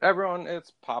Everyone,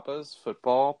 it's Papa's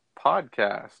Football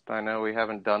Podcast. I know we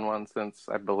haven't done one since,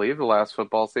 I believe, the last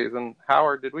football season.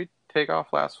 Howard, did we take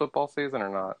off last football season or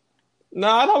not? No,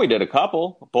 I thought we did a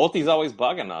couple. Bolty's always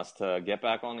bugging us to get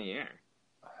back on the air.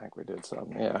 I think we did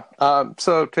some, yeah.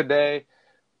 So today,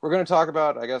 we're going to talk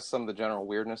about, I guess, some of the general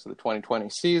weirdness of the 2020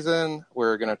 season.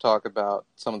 We're going to talk about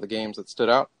some of the games that stood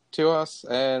out to us.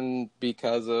 And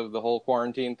because of the whole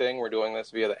quarantine thing, we're doing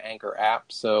this via the Anchor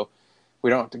app. So we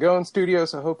don't have to go in studio,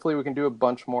 so hopefully we can do a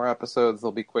bunch more episodes.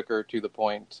 They'll be quicker, to the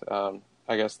point. I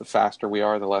guess the faster we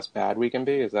are, the less bad we can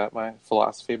be. Is that my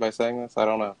philosophy by saying this? I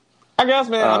don't know. I guess,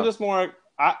 man, I'm just more...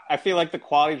 I feel like the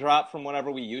quality drop from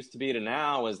whatever we used to be to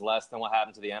now is less than what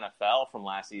happened to the NFL from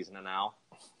last season to now.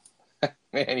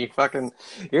 Man,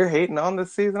 you're hating on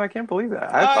this season? I can't believe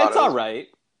that. It's all right.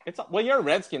 Well, you're a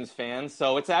Redskins fan,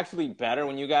 so it's actually better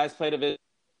when you guys play division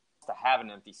to have an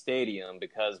empty stadium,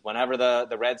 because whenever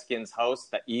the Redskins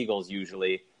host the Eagles,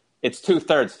 usually it's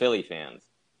 2/3 Philly fans.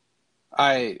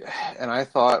 I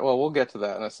thought, well, we'll get to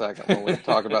that in a second when we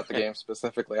talk about the game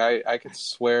specifically. I could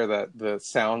swear that the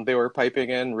sound they were piping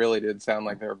in really did sound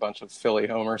like there were a bunch of Philly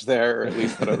homers there, or at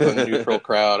least that it was a neutral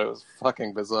crowd. It was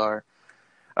fucking bizarre.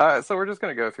 So we're just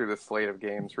going to go through this slate of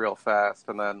games real fast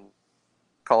and then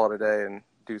call it a day and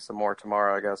do some more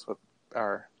tomorrow, I guess, with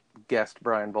our guest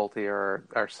Brian Bolte, or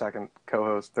our second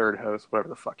co-host, third host, whatever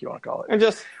the fuck you want to call it. And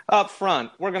just up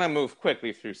front, we're going to move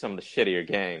quickly through some of the shittier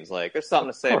games. Like, there's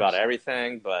something to say about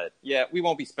everything, but yeah, we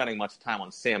won't be spending much time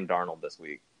on Sam Darnold this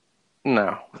week.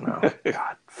 No.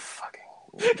 God, fucking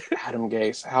Adam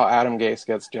Gase. How Adam Gase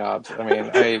gets jobs. I mean,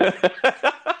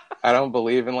 I don't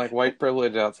believe in, like, white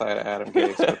privilege outside of Adam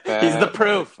Gase. But that, He's the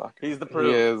proof. He's the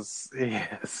proof. He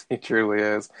is. He truly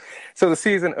is. So the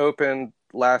season opened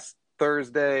last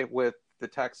Thursday with the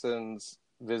Texans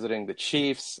visiting the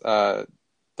Chiefs.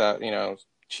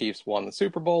 Chiefs won the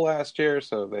Super Bowl last year,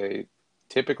 so they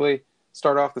typically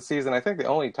start off the season. I think the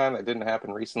only time that didn't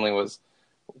happen recently was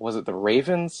it the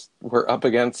Ravens were up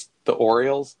against the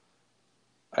Orioles?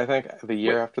 I think the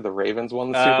year after the Ravens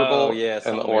won the Super Bowl,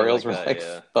 and the Orioles were like,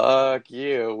 "Fuck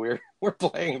you, we're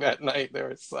playing that night." They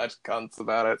were such cunts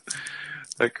about it.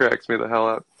 That cracks me the hell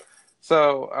up.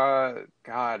 So,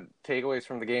 takeaways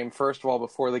from the game. First of all,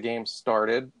 before the game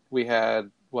started, we had,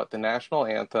 the national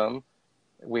anthem.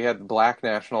 We had the Black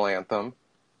national anthem.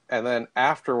 And then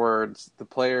afterwards, the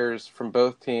players from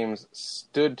both teams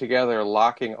stood together,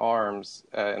 locking arms,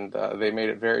 and they made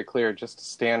it very clear just to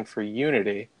stand for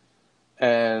unity.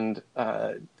 And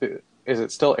is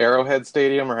it still Arrowhead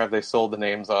Stadium, or have they sold the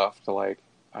names off to, I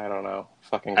don't know,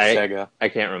 fucking Sega? I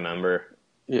can't remember.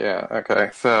 Yeah,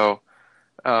 okay, so...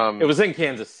 it was in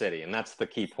Kansas City, and that's the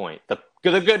key point. The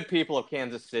good people of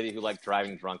Kansas City who like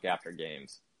driving drunk after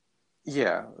games.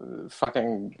 Yeah,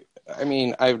 I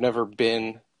mean, I've never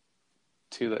been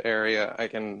to the area. I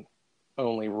can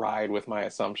only ride with my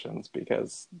assumptions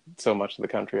because so much of the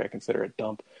country I consider a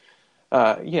dump.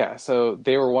 So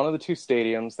they were one of the two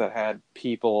stadiums that had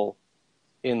people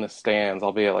in the stands,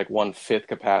 albeit like 1/5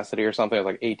 capacity or something. It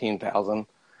was like 18,000.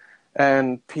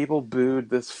 And people booed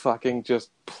this fucking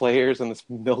just players in this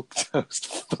milquetoast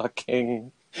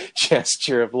fucking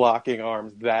gesture of locking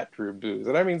arms that drew boos.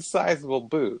 And I mean sizable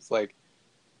boos, like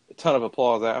a ton of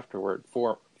applause afterward,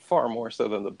 far more so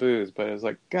than the boos. But it was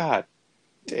like, God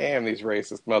damn, these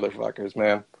racist motherfuckers,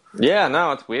 man. Yeah,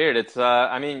 no, it's weird. It's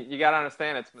I mean, you gotta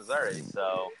understand it's Missouri,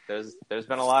 so there's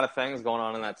been a lot of things going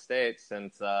on in that state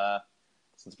since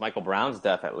Michael Brown's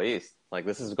death, at least. Like,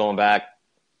 this is going back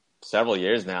several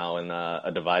years now in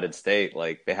a divided state.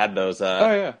 Like, they had those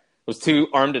two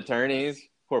armed attorneys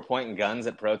who were pointing guns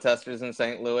at protesters in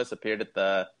St. Louis appeared at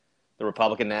the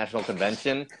Republican National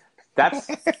Convention. If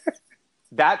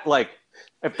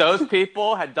those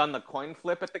people had done the coin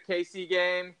flip at the KC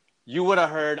game, you would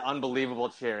have heard unbelievable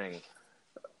cheering.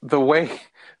 The way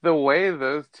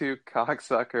those two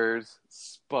cocksuckers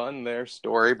spun their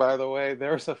story, by the way,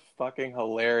 there was a fucking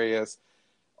hilarious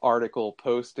article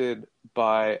posted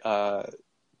by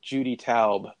Judy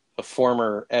Taub, a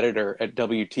former editor at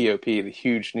WTOP, the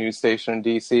huge news station in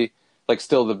DC, like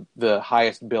still the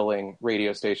highest billing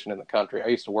radio station in the country. I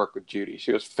used to work with Judy.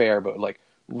 She was fair, but like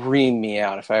ream me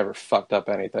out if I ever fucked up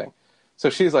anything.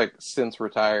 So she's like since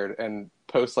retired and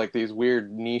posts like these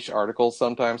weird niche articles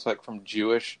sometimes, like from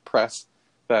Jewish press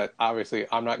that obviously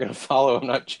I'm not going to follow. I'm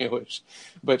not Jewish.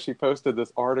 But she posted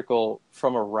this article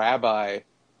from a rabbi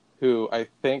who I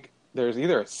think there's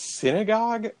either a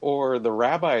synagogue or the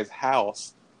rabbi's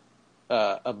house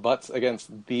abuts against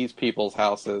these people's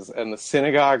houses. And the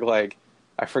synagogue, like,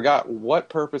 I forgot what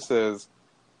purposes,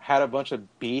 had a bunch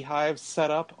of beehives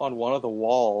set up on one of the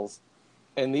walls.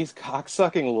 And these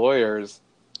cocksucking lawyers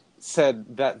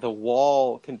said that the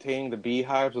wall containing the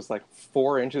beehives was like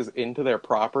 4 inches into their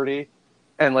property,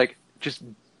 and like just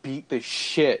beat the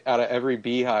shit out of every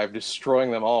beehive,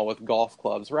 destroying them all with golf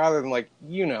clubs, rather than like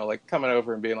coming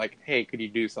over and being like, "Hey, could you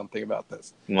do something about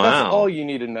this?" Wow. That's all you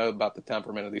need to know about the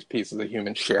temperament of these pieces of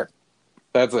human shit.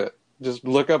 That's it. Just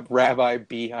look up Rabbi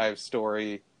Beehive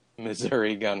Story,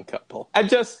 Missouri gun couple.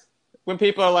 When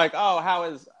people are like, "Oh,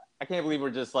 I can't believe we're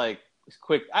just like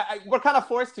quick." We're kind of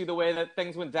forced to the way that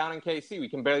things went down in KC. We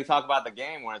can barely talk about the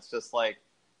game, where it's just like,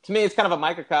 to me, it's kind of a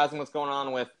microcosm what's going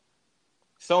on with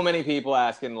so many people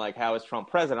asking like, "How is Trump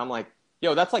president?" I'm like,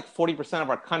 yo, that's like 40% of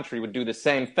our country would do the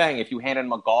same thing if you handed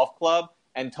them a golf club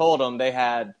and told them they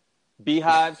had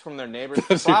beehives from their neighbor's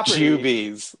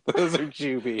property. Those are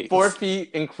Jubies. 4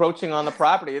 feet encroaching on the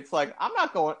property. It's like, I'm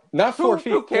not going. Not 4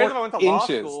 feet. Who cares 4 if I went to law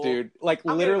inches, school? dude. Like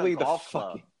I'm literally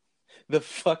the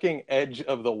fucking edge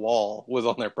of the wall was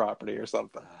on their property or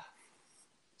something.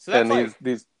 So that's and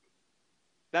these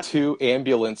two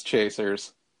ambulance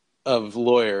chasers of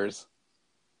lawyers.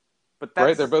 But that's,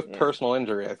 right? They're both personal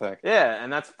injury, I think. Yeah,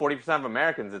 and that's 40% of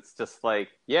Americans. It's just like,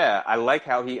 I like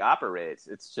how he operates.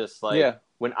 It's just like,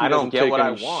 when I don't get what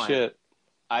I want,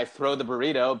 I throw the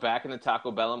burrito back in the Taco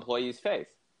Bell employee's face.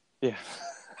 Yeah.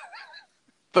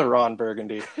 The Ron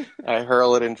Burgundy. I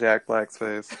hurl it in Jack Black's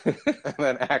face and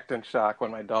then act in shock when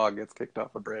my dog gets kicked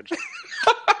off a bridge.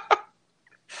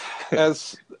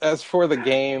 As for the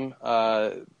game,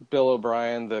 Bill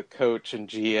O'Brien, the coach and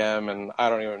GM, and I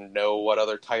don't even know what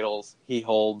other titles he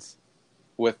holds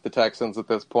with the Texans at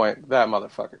this point, that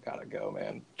motherfucker gotta go,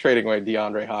 man. Trading away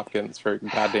DeAndre Hopkins for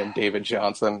goddamn David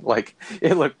Johnson. Like,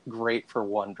 it looked great for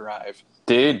one drive.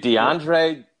 Dude,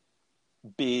 DeAndre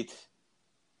beat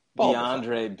the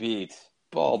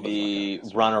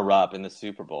runner-up in the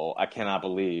Super Bowl. I cannot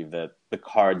believe that the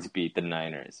Cards beat the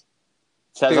Niners.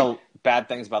 Says bad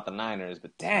things about the Niners,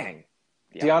 but dang.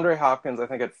 DeAndre Hopkins, I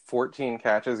think, had 14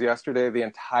 catches yesterday. The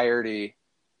entirety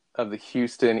of the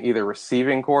Houston either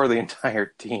receiving core or the entire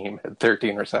team had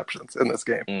 13 receptions in this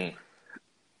game.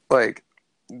 Like,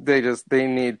 they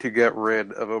need to get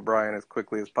rid of O'Brien as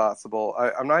quickly as possible.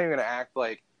 I'm not even going to act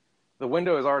like the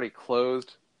window is already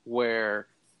closed where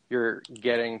you're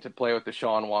getting to play with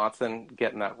Deshaun Watson,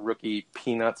 getting that rookie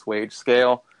peanuts wage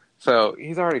scale. So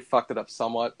he's already fucked it up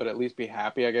somewhat, but at least be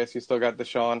happy, I guess, you still got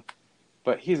Deshaun.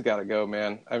 But he's got to go,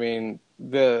 man. I mean,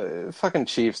 the fucking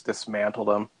Chiefs dismantled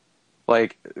him.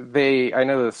 Like, I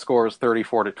know the score was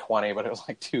 34-20, but it was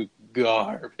like 2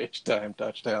 garbage time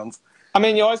touchdowns. I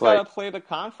mean, you always got to play the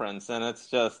conference, and it's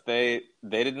just they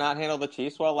did not handle the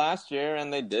Chiefs well last year,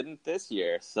 and they didn't this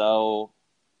year. So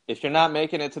if you're not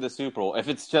making it to the Super Bowl, if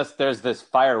it's just there's this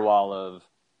firewall of,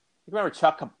 you remember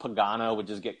Chuck Pagano would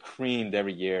just get creamed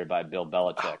every year by Bill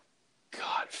Belichick. Oh,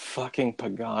 God, fucking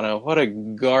Pagano. What a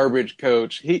garbage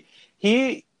coach.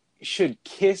 He should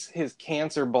kiss his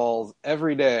cancer balls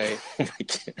every day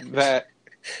that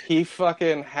he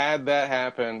fucking had that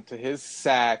happen to his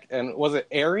sack. And was it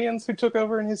Arians who took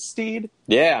over in his steed?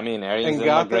 Yeah, I mean, Arians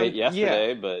didn't look great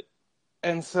yesterday, but...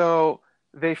 And so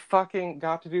they fucking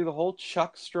got to do the whole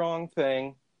Chuck Strong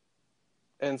thing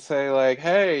and say, like,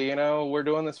 hey, we're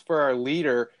doing this for our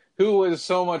leader, who was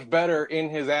so much better in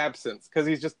his absence, because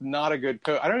he's just not a good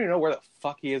coach. I don't even know where the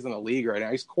fuck he is in the league right now.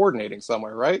 He's coordinating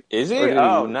somewhere, right? Is he?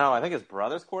 No, I think his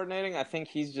brother's coordinating. I think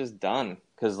he's just done,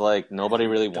 because, like, nobody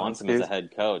really wants him as a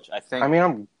head coach. I mean,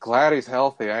 I'm glad he's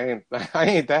healthy. I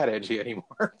ain't that edgy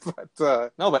anymore.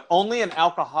 But no, but only an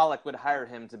alcoholic would hire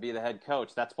him to be the head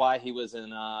coach. That's why he was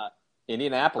in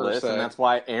Indianapolis, and that's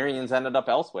why Arians ended up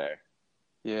elsewhere.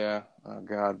 Yeah. Oh,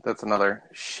 God. That's another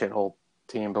shithole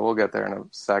team, but we'll get there in a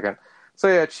second. So,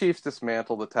 yeah, Chiefs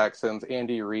dismantle the Texans.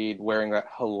 Andy Reid wearing that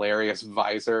hilarious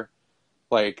visor.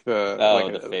 Like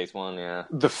the face one, yeah.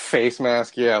 The face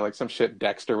mask, yeah, like some shit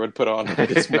Dexter would put on to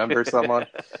dismember someone.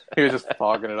 He was just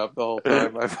fogging it up the whole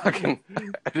time.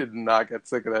 I did not get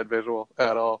sick of that visual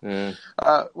at all.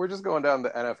 We're just going down the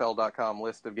NFL.com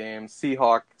list of games.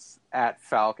 Seahawks at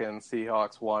Falcons.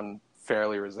 Seahawks won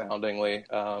fairly resoundingly.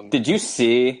 Did you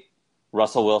see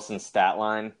Russell Wilson's stat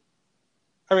line?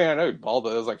 I mean, I know he balled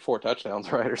it. It was like 4 touchdowns,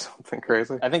 right, or something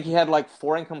crazy. I think he had like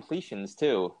 4 incompletions,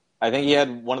 too. I think he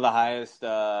had one of the highest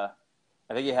I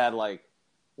think he had like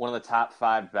one of the top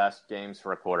 5 best games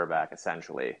for a quarterback,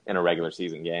 essentially, in a regular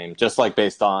season game, just like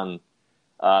based on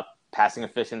passing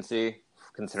efficiency,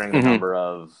 considering the number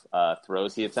of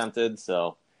throws he attempted.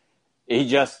 So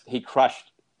he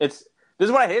crushed. This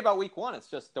is what I hate about week 1. It's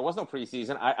just there was no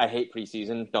preseason. I hate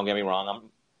preseason. Don't get me wrong.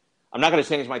 I'm not going to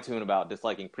change my tune about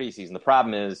disliking preseason. The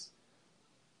problem is,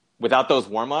 without those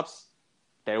warm-ups,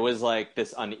 there was like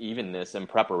this unevenness in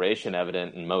preparation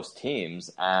evident in most teams.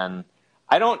 And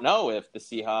I don't know if the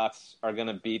Seahawks are going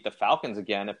to beat the Falcons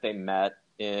again if they met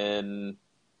in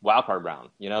wildcard round.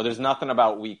 There's nothing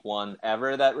about week 1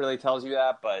 ever that really tells you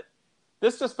that, but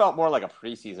this just felt more like a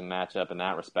preseason matchup in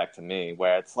that respect to me,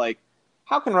 where it's like,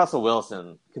 how can Russell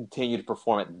Wilson continue to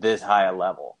perform at this high a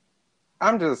level?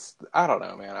 I don't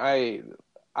know, man.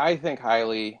 I think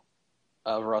highly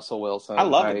of Russell Wilson. I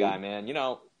love the guy, man.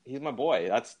 He's my boy.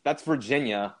 That's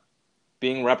Virginia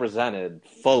being represented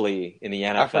fully in the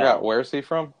NFL. I forgot, where's he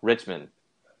from? Richmond.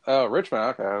 Oh, Richmond.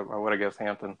 Okay, I would have guessed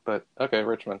Hampton, but okay,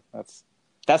 Richmond. That's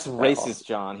racist, awesome.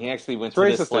 John. He actually went to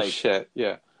this racist as shit.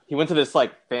 Yeah. He went to this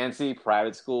fancy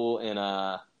private school in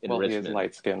Richmond. He is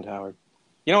light-skinned, Howard.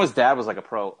 His dad was a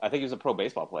pro. I think he was a pro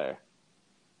baseball player.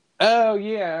 Oh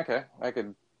yeah, okay, I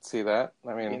could see that.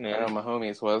 I mean, I know my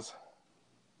homies was.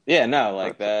 Yeah,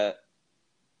 no, that.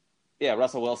 Yeah,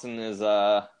 Russell Wilson is.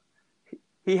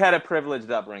 He had a privileged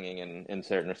upbringing in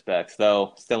certain respects,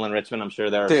 though. Still in Richmond, I'm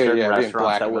sure there are certain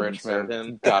restaurants that wouldn't serve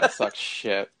him. Gotta suck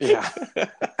shit. Yeah,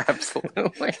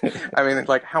 absolutely. I mean,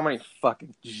 how many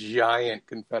fucking giant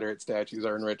Confederate statues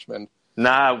are in Richmond?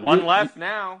 Nah, one left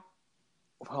now.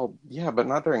 Well, yeah, but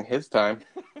not during his time.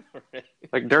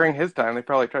 Right. During his time, they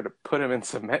probably tried to put him in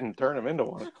cement and turn him into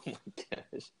one. Oh my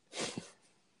gosh.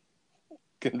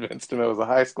 Convinced him it was a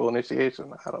high school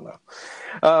initiation. I don't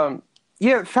know.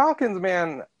 Yeah, Falcons,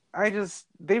 man,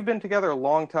 they've been together a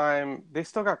long time. They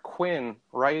still got Quinn,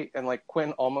 right? And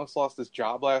Quinn almost lost his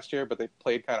job last year, but they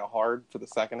played kind of hard for the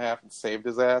second half and saved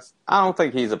his ass. I don't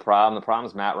think he's a problem. The problem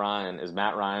is Matt Ryan. Is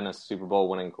Matt Ryan a Super Bowl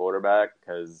winning quarterback?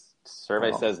 Because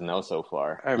survey says no so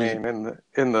far. I mean,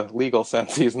 in the legal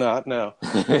sense, he's not. No.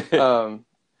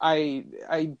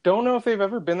 I don't know if they've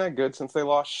ever been that good since they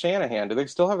lost Shanahan. Do they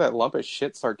still have that lump of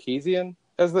shit Sarkisian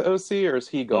as the OC, or is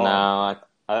he gone? No,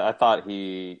 I thought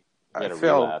he had a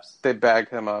relapse. They bagged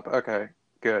him up. Okay,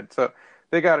 good. So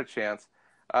they got a chance.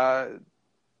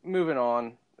 Moving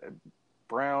on,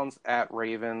 Browns at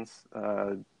Ravens.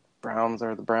 Browns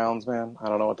are the Browns, man. I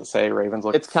don't know what to say. Ravens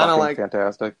look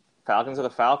fantastic. Falcons are the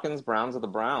Falcons, Browns are the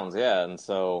Browns, yeah. And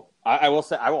so I will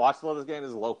say, I watched a lot of this game. This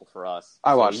is local for us.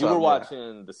 I watched. You were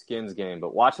watching the Skins game,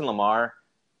 but watching Lamar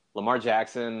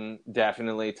Jackson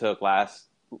definitely took last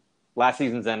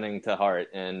season's ending to heart,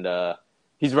 and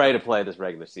he's ready to play this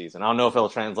regular season. I don't know if it'll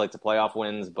translate to playoff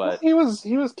wins, but he was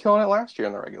killing it last year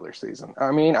in the regular season. I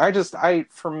mean,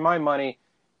 for my money,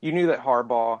 you knew that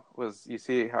Harbaugh was. You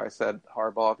see how I said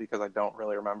Harbaugh because I don't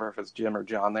really remember if it's Jim or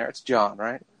John there. It's John,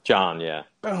 right? John, yeah.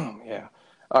 Boom, yeah.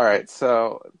 All right,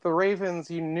 so the Ravens,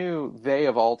 you knew they,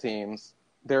 of all teams,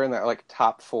 they're in that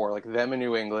top 4, them in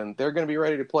New England. They're going to be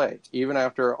ready to play, even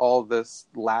after all this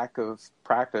lack of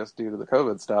practice due to the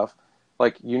COVID stuff.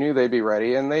 You knew they'd be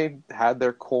ready, and they had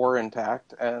their core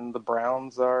intact. And the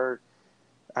Browns are,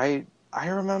 I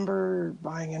remember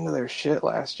buying into their shit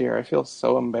last year. I feel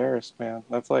so embarrassed, man.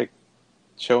 That's like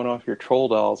showing off your troll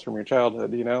dolls from your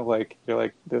childhood, you're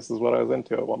like, this is what I was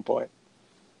into at one point.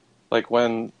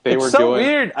 When they were doing... It's so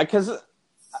weird, because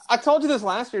I told you this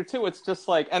last year, too. It's just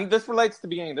and this relates to the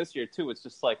beginning of this year, too. It's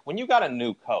just when you got a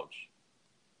new coach,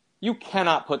 you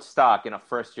cannot put stock in a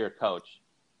first-year coach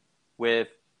with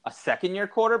a second-year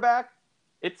quarterback.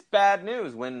 It's bad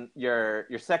news when your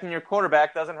second-year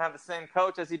quarterback doesn't have the same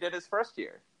coach as he did his first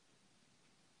year.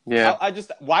 Yeah.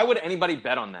 Why would anybody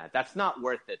bet on that? That's not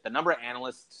worth it. The number of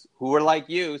analysts who are like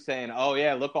you saying, oh,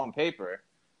 yeah, look on paper.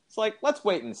 It's let's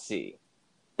wait and see.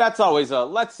 That's always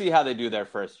let's see how they do their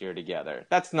first year together.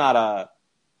 That's not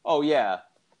oh, yeah,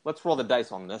 let's roll the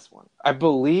dice on this one. I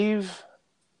believe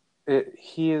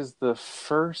he is the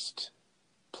first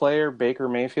player, Baker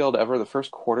Mayfield, ever the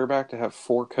first quarterback to have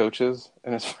 4 coaches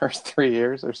in his first 3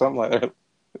 years or something like that.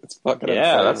 It's fucking insane.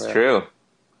 Yeah, that's man. True.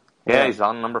 Yeah, he's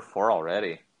on number 4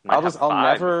 already. I'll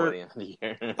never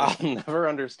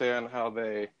understand how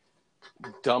they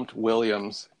dumped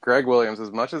Williams. Greg Williams,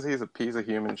 as much as he's a piece of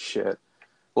human shit,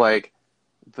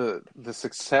 the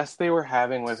success they were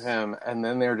having with him, and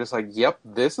then they were just yep,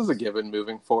 this is a given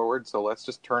moving forward, so let's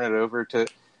just turn it over to...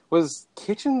 Was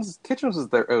Kitchens was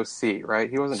their OC, right?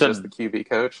 He wasn't just the QB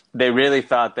coach. They really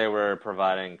thought they were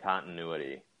providing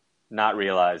continuity, not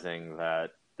realizing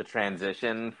that the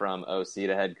transition from OC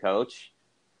to head coach,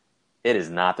 it is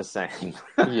not the same.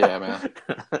 Yeah, man.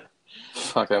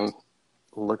 Fucking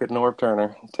look at Norv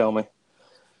Turner. Tell me.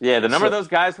 Yeah, the number of those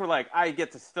guys who were I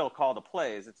get to still call the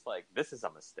plays. It's this is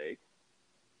a mistake.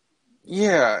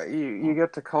 Yeah, you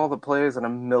get to call the plays and a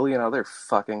million other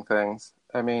fucking things.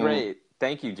 I mean... Great.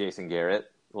 Thank you, Jason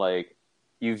Garrett.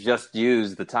 You've just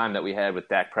used the time that we had with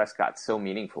Dak Prescott so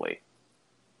meaningfully.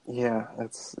 Yeah,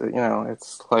 it's,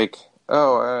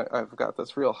 oh, I've got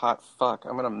this real hot fuck.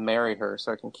 I'm going to marry her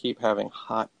so I can keep having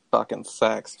hot fucking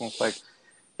sex. And it's like,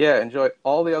 yeah, enjoy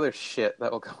all the other shit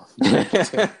that will come too.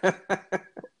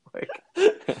 Like,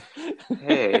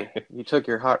 hey, you took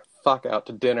your hot fuck out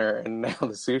to dinner, and now the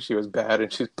sushi was bad,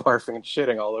 and she's barfing and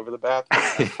shitting all over the bathroom.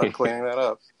 Have fun cleaning that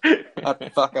up.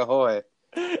 Hot fuck ahoy.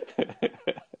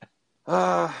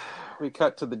 We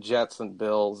cut to the Jets and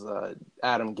Bills.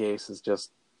 Adam Gase is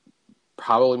just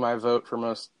probably my vote for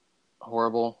most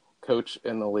horrible coach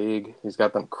in the league. He's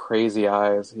got them crazy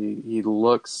eyes. He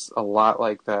looks a lot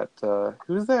like that.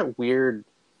 Who's that weird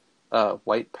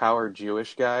white power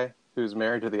Jewish guy who's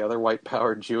married to the other white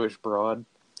power Jewish broad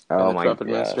in the Trump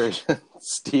administration?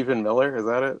 Stephen Miller, is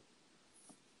that it?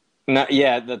 No,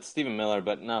 yeah, that's Stephen Miller.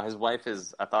 But no, his wife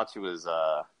is. I thought she was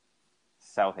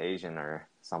South Asian or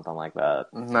something like that.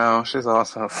 No, she's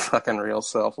also a fucking real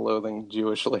self-loathing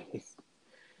Jewish lady.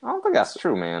 I don't think that's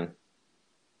true, man.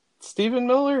 Stephen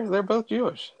Miller, they're both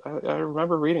Jewish. I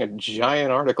remember reading a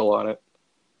giant article on it.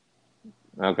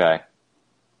 Okay.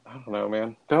 I don't know,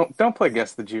 man. Don't play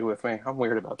Guess the Jew with me. I'm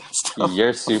weird about that stuff.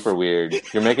 You're super weird.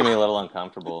 You're making me a little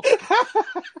uncomfortable.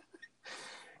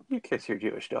 You kiss your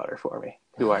Jewish daughter for me,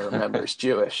 who I remember is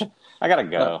Jewish. I gotta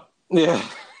go. Yeah.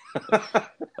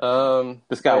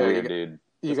 This got weird, dude.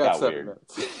 You got 7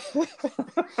 minutes.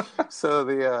 So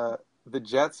the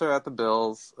Jets are at the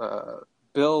Bills.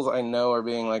 Bills, I know, are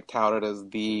being like touted as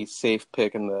the safe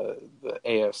pick in the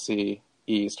AFC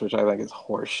East, which I think is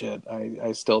horseshit.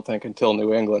 I still think until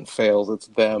New England fails, it's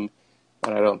them.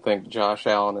 And I don't think Josh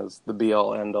Allen is the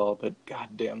be-all, end-all. But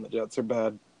goddamn, the Jets are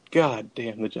bad.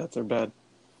 Goddamn, the Jets are bad.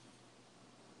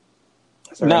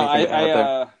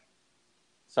 No,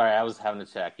 sorry, I was having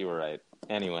to check. You were right.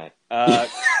 Anyway, going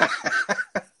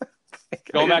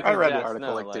back to the read Jets, the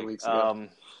article 2 weeks ago.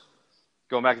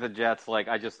 Going back to the Jets, like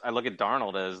I look at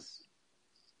Darnold as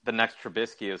the next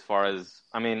Trubisky. As far as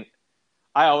I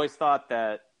always thought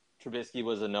that Trubisky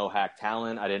was a no-hack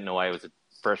talent. I didn't know why he was a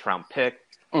first-round pick.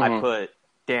 Mm-hmm. I put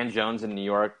Dan Jones in New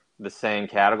York the same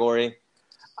category.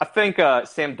 I think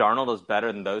Sam Darnold is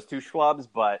better than those two schlubs,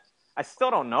 but I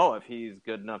still don't know if he's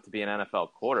good enough to be an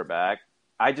NFL quarterback.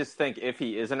 I just think if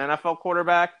he is an NFL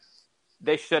quarterback,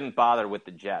 they shouldn't bother with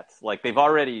the Jets. Like, they've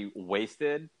already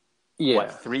wasted,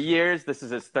 3 years? This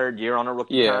is his third year on a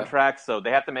rookie contract, so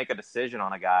they have to make a decision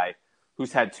on a guy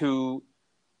who's had two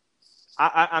 –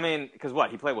 I mean, because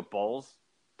what? He played with Bowles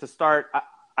to start?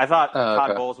 I thought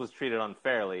Todd Bowles was treated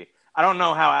unfairly. I don't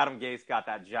know how Adam Gase got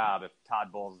that job if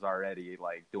Todd Bowles is already,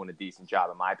 like, doing a decent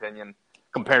job, in my opinion,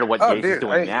 compared to what Gase is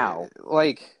doing now.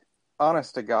 Like,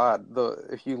 honest to God,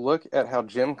 if you look at how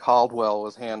Jim Caldwell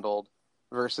was handled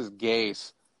versus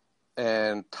Gase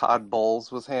and Todd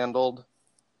Bowles was handled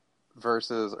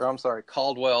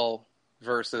Caldwell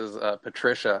versus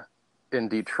Patricia in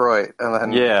Detroit, and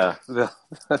then the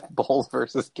Bowles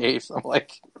versus Gase. I'm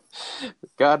like,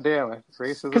 God damn it,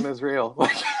 racism is real.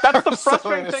 Like, that's the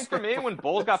frustrating thing for me. When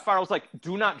Bowles got fired, I was like,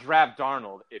 do not draft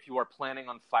Darnold if you are planning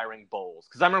on firing Bowles.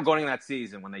 Because I remember going in that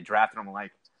season when they drafted him, I'm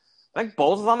like, I think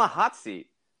Bowles is on the hot seat.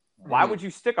 Why would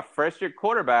you stick a first-year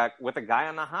quarterback with a guy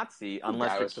on the hot seat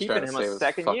unless you're keeping him a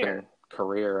second year?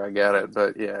 Career, I get it,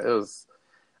 but yeah, it was.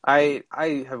 I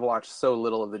have watched so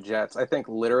little of the Jets. I think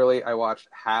literally I watched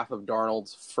half of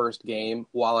Darnold's first game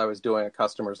while I was doing a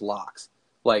customer's locks.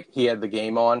 Like, he had the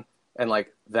game on, and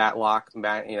like that lock,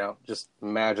 just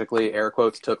magically, air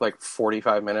quotes, took like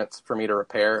 45 minutes for me to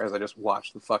repair as I just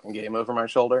watched the fucking game over my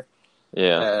shoulder.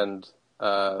 Yeah, and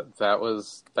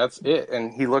that's it.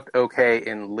 And he looked okay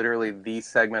in literally the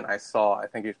segment I saw. I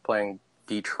think he was playing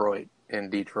Detroit in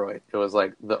Detroit. It was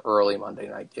like the early Monday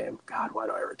night game. God, why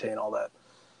do I retain all that?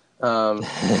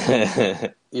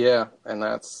 Yeah, and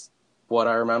that's what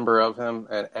I remember of him,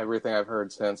 and everything I've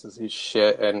heard since is he's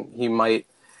shit, and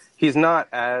he's not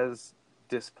as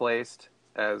displaced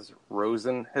as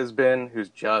Rosen has been, who's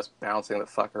just bouncing the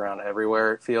fuck around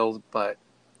everywhere, it feels, but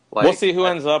like, we'll see who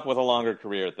ends up with a longer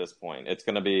career at this point. It's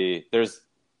going to be, there's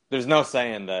no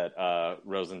saying that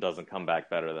Rosen doesn't come back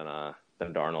better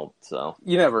than Darnold, so.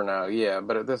 You never know, yeah,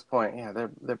 but at this point, yeah,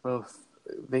 they're both,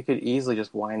 they could easily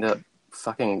just wind up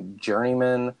fucking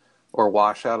journeyman or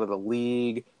wash out of the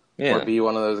league or be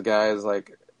one of those guys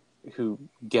like who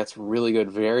gets really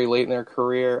good very late in their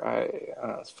career.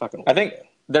 It's fucking weird. I think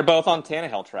they're both on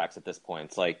Tannehill tracks at this point.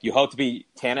 It's like you hope to be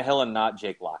Tannehill and not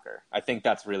Jake Locker. I think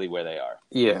that's really where they are.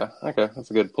 Yeah, okay,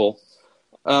 that's a good pull.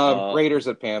 Raiders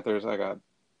at Panthers, I got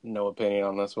no opinion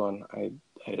on this one. I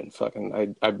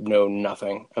know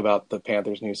nothing about the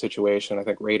Panthers' new situation. I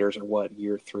think Raiders are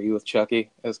year 3 with Chucky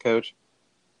as coach?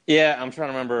 Yeah, I'm trying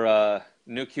to remember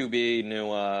new QB,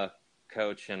 new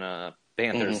coach, and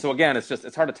Panthers. Mm-hmm. So again,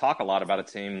 it's hard to talk a lot about a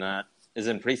team that is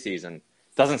in preseason.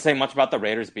 Doesn't say much about the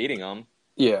Raiders beating them.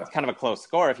 Yeah. It's kind of a close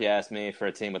score, if you ask me, for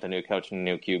a team with a new coach and a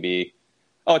new QB.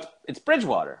 Oh, it's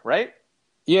Bridgewater, right?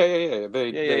 Yeah. Yeah. I can't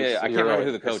You're remember right.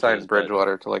 who the They coach is, signed but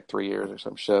Bridgewater to like 3 years or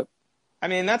some shit. I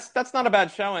mean that's not a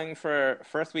bad showing for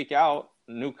first week out.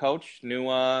 New coach, new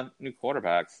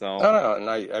quarterback. So I don't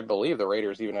know, and I believe the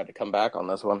Raiders even had to come back on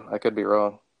this one. I could be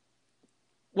wrong.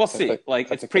 we'll see.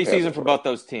 Like, I it's think they had preseason this for one. both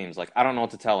those teams. Like, I don't know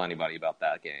what to tell anybody about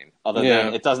that game, other than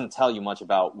Yeah. it doesn't tell you much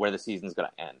about where the season's going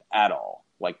to end at all.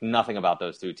 Like, nothing about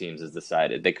those two teams is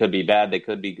decided. They could be bad. They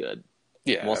could be good.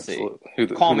 Yeah, We'll see.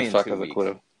 absolutely. Call Who me the in fuck 2 has a weeks.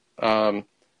 clue?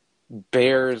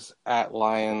 Bears at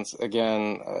Lions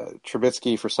again.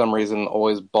 Trubisky for some reason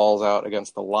always balls out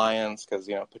against the Lions because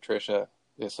Patricia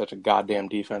is such a goddamn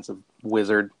defensive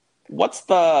wizard. What's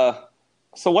the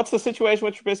situation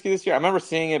with Trubisky this year? I remember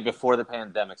seeing it before the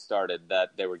pandemic started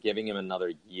that they were giving him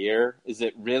another year. Is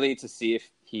it really to see if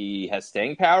he has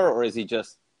staying power, or is he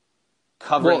just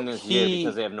covering this year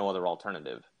because they have no other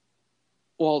alternative?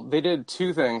 Well, they did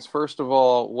two things. First of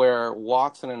all, where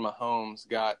Watson and Mahomes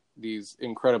got these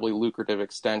incredibly lucrative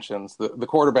extensions, the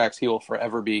quarterbacks he will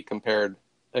forever be compared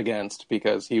against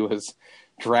because he was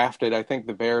drafted. I think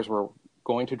the Bears were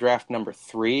going to draft number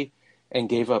 3 and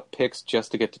gave up picks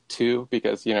just to get to 2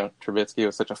 because, Trubisky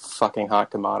was such a fucking hot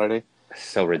commodity.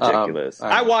 So ridiculous.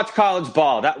 I watched college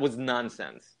ball. That was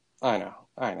nonsense. I know.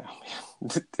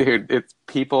 Dude, it's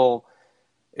people,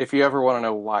 if you ever want to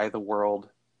know why the world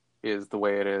is the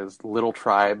way it is, little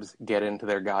tribes get into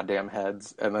their goddamn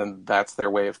heads, and then that's their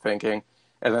way of thinking.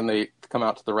 And then they come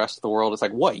out to the rest of the world. It's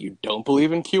like, what, you don't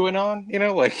believe in QAnon? You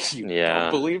don't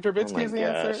believe Trubisky's the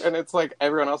answer? And it's like,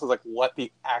 everyone else is like, what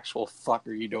the actual fuck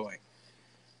are you doing?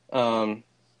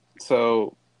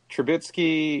 So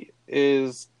Trubisky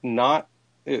is not,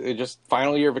 it just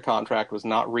final year of a contract was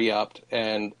not re-upped.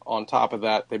 And on top of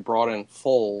that, they brought in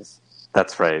Foles.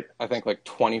 That's right. I think like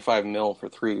 $25 million for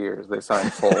 3 years. They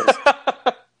signed Foles.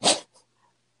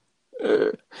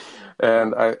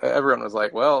 And everyone was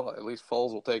like, well, at least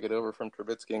Foles will take it over from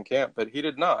Trubisky in camp. But he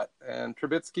did not. And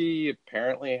Trubisky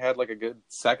apparently had like a good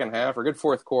second half or good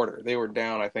fourth quarter. They were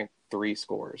down, I think, 3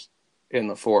 scores in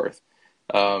the fourth.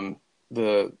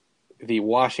 The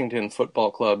Washington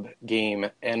Football Club game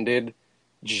ended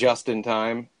just in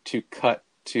time to cut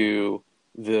to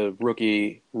the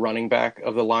rookie running back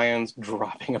of the Lions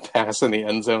dropping a pass in the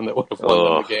end zone that would have won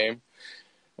them the game.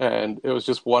 And it was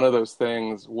just one of those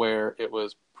things where it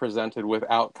was presented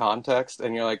without context,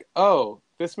 and you're like, oh,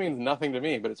 this means nothing to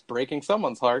me, but it's breaking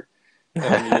someone's heart. And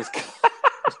then you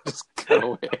just cut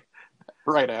away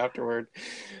right afterward.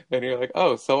 And you're like,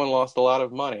 oh, someone lost a lot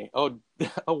of money. Oh,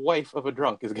 a wife of a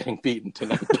drunk is getting beaten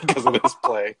tonight because of this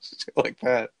play. Shit like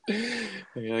that. And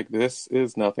you're like, this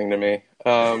is nothing to me.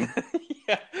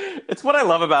 Yeah, it's what I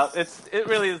love about it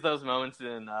really is those moments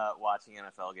in watching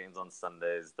NFL games on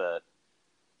Sundays that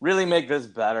really make this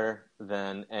better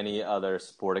than any other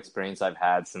sport experience I've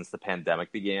had since the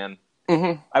pandemic began.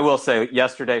 Mm-hmm. I will say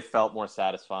yesterday felt more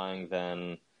satisfying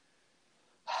than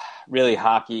really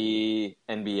hockey,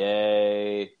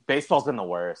 NBA. Baseball's been the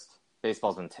worst.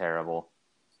 Baseball's been terrible.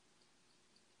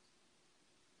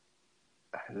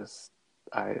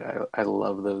 I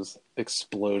love those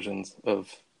explosions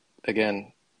of,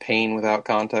 again, pain without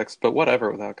context, but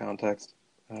whatever without context.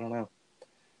 I don't know.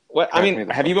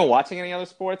 Have you been watching any other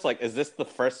sports? Like, is this the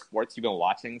first sports you've been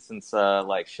watching since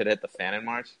shit hit the fan in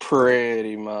March?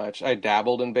 Pretty much. I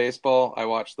dabbled in baseball. I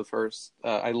watched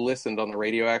I listened on the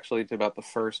radio actually to about the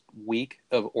first week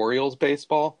of Orioles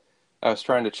baseball. I was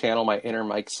trying to channel my inner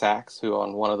Mike Sachs, who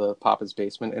on one of the Papa's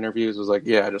Basement interviews was like,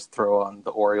 yeah, just throw on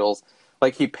the Orioles.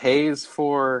 Like, he pays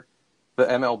for the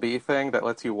MLB thing that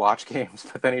lets you watch games,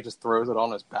 but then he just throws it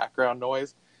on as background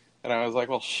noise. And I was like,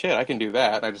 well, shit, I can do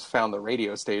that. And I just found the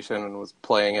radio station and was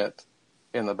playing it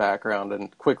in the background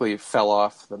and quickly fell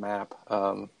off the map.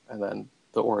 And then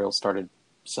the Orioles started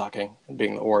sucking and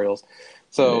being the Orioles.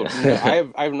 So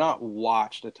I've not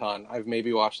watched a ton. I've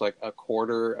maybe watched like a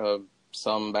quarter of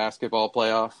some basketball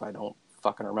playoff. I don't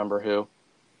fucking remember who.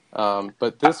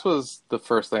 But this was the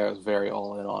first thing I was very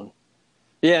all in on.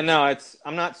 Yeah, no,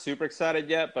 I'm not super excited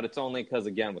yet, but it's only because,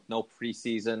 again, with no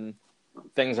preseason,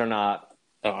 things are not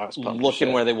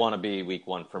looking where they want to be week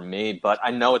 1 for me, but I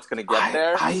know it's going to get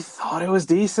there. I thought it was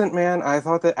decent, man. I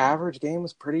thought the average game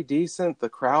was pretty decent. The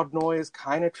crowd noise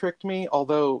kind of tricked me,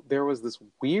 although there was this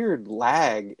weird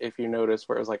lag, if you notice,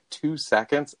 where it was like 2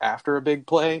 seconds after a big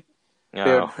play.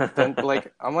 Oh. I'm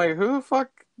like, who the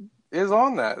fuck is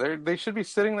on that? They should be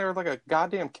sitting there with like a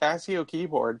goddamn Casio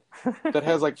keyboard that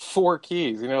has like 4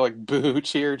 keys, like boo,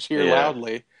 cheer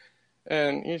loudly.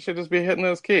 And you should just be hitting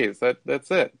those keys.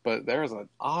 That's it. But there's an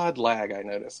odd lag I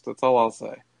noticed. That's all I'll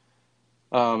say.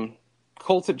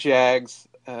 Colts at Jags.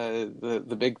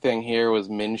 the big thing here was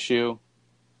Minshew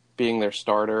being their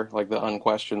starter, like the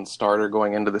unquestioned starter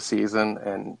going into the season,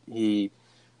 and he,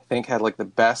 I think, had like the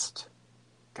best,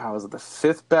 God, was it the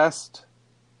fifth best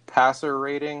passer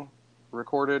rating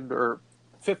recorded, or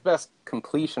fifth best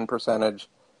completion percentage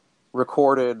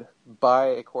recorded by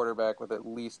a quarterback with at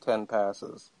least 10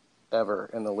 passes ever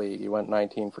in the league. He went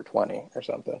 19 for 20 or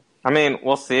something. I mean,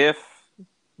 we'll see if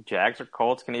Jags or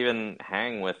Colts can even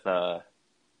hang with the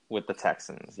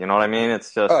Texans. You know what I mean?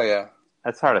 It's just, Oh yeah,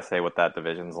 it's hard to say what that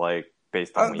division's like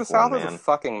based on week the South one, is man. a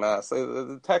fucking mess.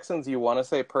 The Texans, you want to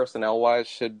say personnel-wise,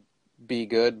 should be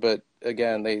good, but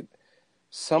again, they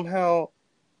somehow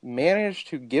managed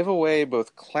to give away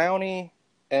both Clowney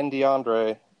and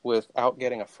DeAndre without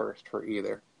getting a first for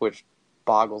either, which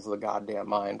boggles the goddamn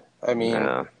mind. I mean,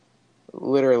 Yeah.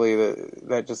 literally,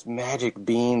 that just magic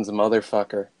beans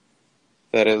motherfucker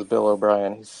that is Bill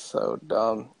O'Brien. He's so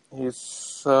dumb. He's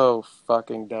so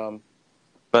fucking dumb.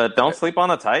 But don't sleep on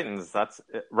the Titans. That's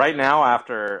right now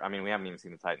after, I mean, we haven't even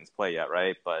seen the Titans play yet,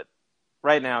 right? But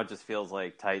right now it just feels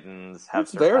like Titans have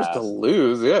It's theirs surpassed. to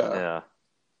lose, yeah. Yeah.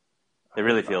 It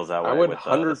really feels that way. I would with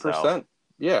 100%.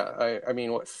 Yeah, I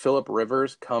mean, what, Phillip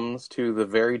Rivers comes to the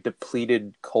very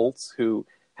depleted Colts who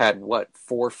had, 4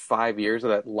 or 5 years of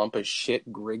that lump of shit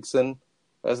Grigson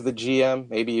as the GM,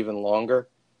 maybe even longer.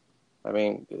 I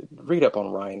mean, read up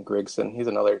on Ryan Grigson. He's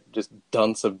another just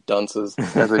dunce of dunces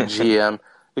as a GM.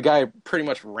 The guy pretty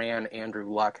much ran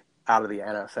Andrew Luck out of the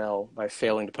NFL by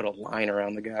failing to put a line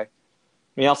around the guy.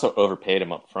 He also overpaid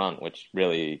him up front, which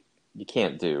really you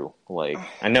can't do. Like,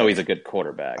 I know he's a good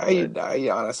quarterback. I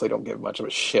honestly don't give much of a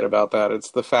shit about that.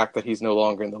 It's the fact that he's no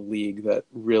longer in the league that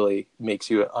really makes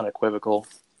you an unequivocal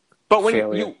But when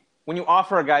failure. when you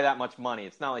offer a guy that much money,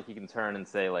 it's not like he can turn and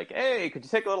say, like, hey, could you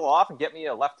take a little off and get me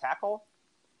a left tackle?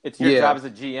 It's your job as a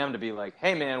GM to be like,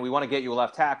 hey, man, we want to get you a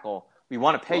left tackle. We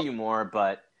want to pay you more,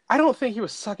 but... I don't think he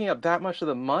was sucking up that much of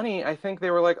the money. I think they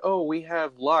were like, oh, we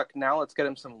have Luck. Now let's get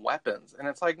him some weapons. And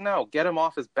it's like, no, get him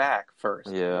off his back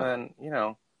first. Yeah. And,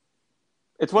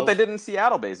 It's what they did in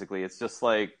Seattle, basically. It's just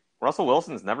like Russell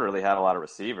Wilson's never really had a lot of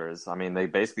receivers. I mean, they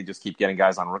basically just keep getting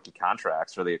guys on rookie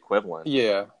contracts or the equivalent.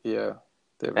 Yeah.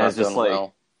 They've not done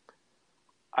well.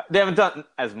 They haven't done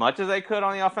as much as they could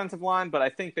on the offensive line, but I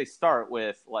think they start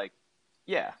with, like,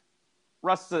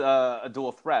 Russ is a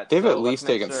dual threat. They've at least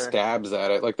taken stabs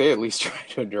at it. Like, they at least try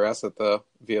to address it, though,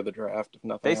 via the draft, if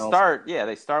nothing else.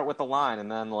 They start with the line,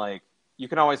 and then, like, you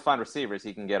can always find receivers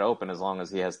he can get open as long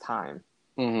as he has time.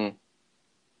 Mm-hmm.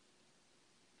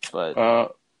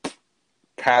 But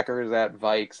Packers at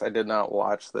Vikes. I did not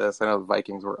watch this. I know the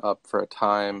Vikings were up for a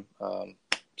time.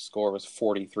 Score was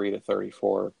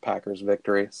 43-34, Packers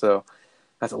victory. So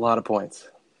that's a lot of points.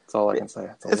 That's all I can say.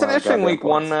 It's an interesting week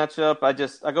one matchup.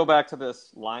 I go back to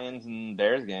this Lions and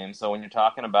Bears game. So when you're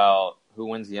talking about who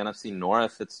wins the NFC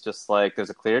North, it's just like there's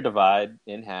a clear divide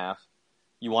in half.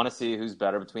 You want to see who's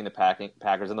better between the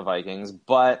Packers and the Vikings,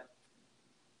 but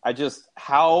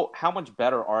how much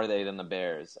better are they than the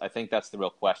Bears? I think that's the real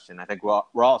question. I think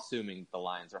we're all assuming the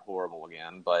Lions are horrible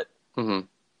again, but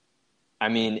I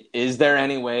mean, is there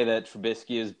any way that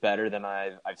Trubisky is better than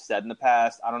I've said in the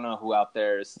past? I don't know who out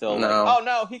there is still like, oh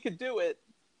no, he could do it.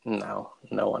 No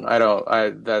one.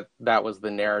 That was the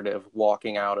narrative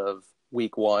walking out of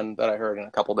week one that I heard in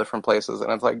a couple different places,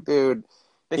 and it's like, dude,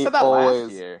 they said that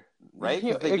last year, right?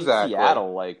 They beat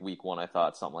Seattle like week one, I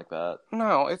thought, something like that.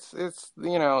 No, it's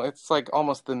it's like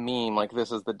almost the meme, like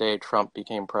this is the day Trump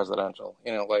became presidential.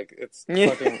 Like it's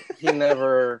fucking he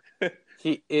never.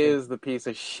 He is the piece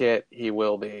of shit he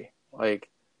will be. Like,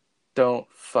 don't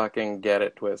fucking get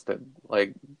it twisted.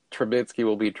 Like, Trubisky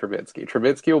will be Trubisky.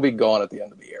 Trubisky will be gone at the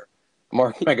end of the year.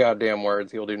 Mark my goddamn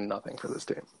words, he will do nothing for this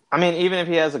team. I mean, even if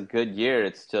he has a good year,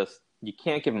 it's just, you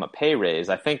can't give him a pay raise.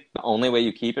 I think the only way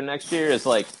you keep him next year is,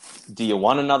 like, do you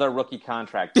want another rookie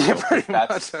contract? Yeah, pretty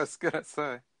much, I was going to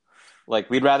say. Like,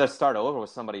 we'd rather start over with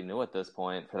somebody new at this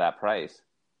point for that price.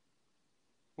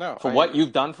 No. For what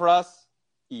you've done for us,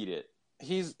 eat it.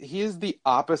 He's the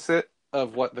opposite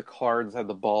of what the Cards had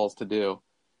the balls to do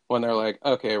when they're like,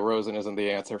 okay, Rosen isn't the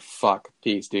answer. Fuck,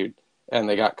 peace, dude. And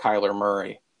they got Kyler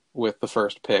Murray with the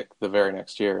first pick the very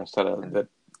next year instead of that.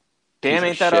 Damn,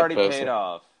 ain't that already paid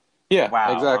off? Yeah,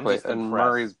 wow, exactly. And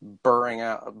Murray's balling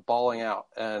out,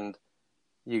 and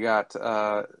you got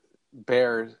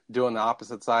Bears doing the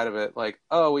opposite side of it. Like,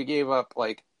 oh, we gave up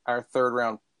like our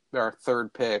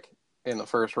third pick in the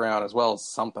first round, as well as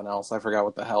something else. I forgot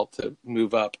what the hell to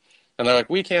move up. And they're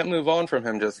like, we can't move on from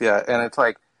him just yet. And it's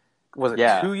like, was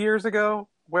it 2 years ago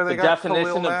where they got the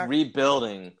definition of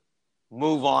rebuilding?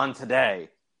 Move on today.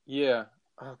 Yeah.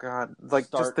 oh God, like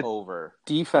just Start the over.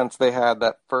 defense they had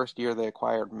that first year they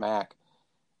acquired Mac.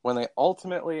 When they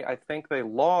ultimately, I think they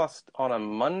lost on a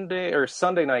Monday or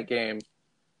Sunday night game,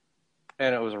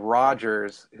 and it was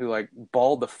Rodgers who like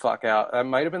balled the fuck out. That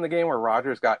might have been the game where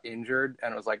Rodgers got injured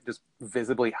and it was like just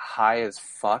visibly high as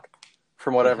fuck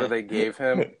from whatever they gave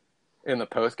him in the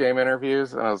post game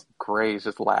interviews, and it was great. He's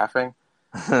just laughing.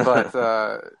 But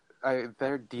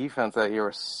their defense that year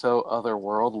was so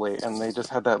otherworldly, and they just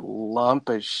had that lump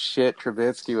of shit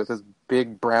Trubisky with his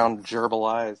big brown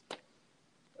gerbil eyes.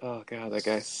 Oh God, that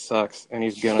guy sucks, and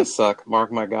he's gonna suck.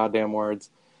 Mark my goddamn words.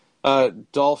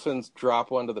 Dolphins drop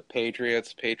one to the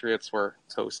Patriots. Patriots were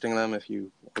hosting them, if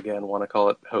you, again, want to call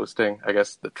it hosting. I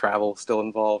guess the travel still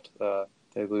involved.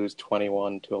 They lose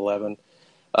 21-11.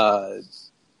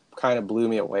 Kind of blew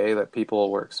me away that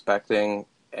people were expecting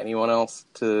anyone else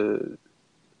to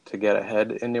get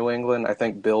ahead in New England. I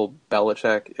think Bill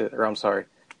Belichick, or I'm sorry,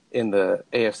 in the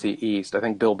AFC East, I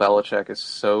think Bill Belichick is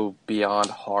so beyond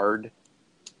hard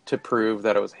to prove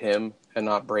that it was him and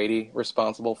not Brady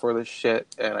responsible for this shit.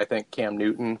 And I think Cam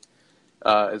Newton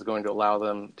is going to allow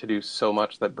them to do so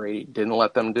much that Brady didn't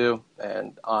let them do.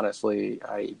 And honestly,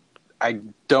 I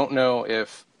don't know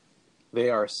if they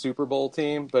are a Super Bowl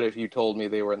team, but if you told me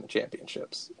they were in the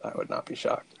championships, I would not be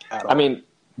shocked at all. I mean,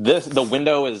 the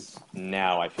window is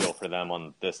now, I feel, for them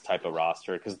on this type of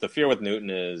roster, because the fear with Newton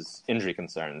is injury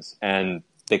concerns, and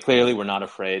they clearly were not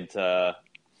afraid to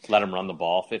let him run the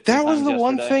ball 15 that was times the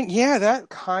one yesterday. thing, yeah, that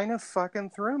kind of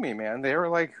fucking threw me, man. They were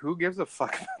like, who gives a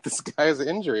fuck about this guy's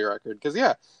injury record? Because,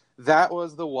 yeah, that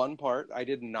was the one part I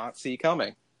did not see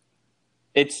coming.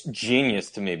 It's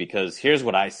genius to me, because here's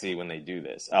what I see when they do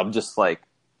this. I'm just like,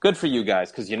 good for you guys,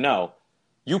 because you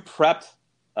prepped,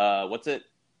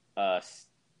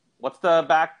 what's the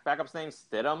backup's name?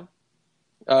 Stidham?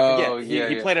 Oh,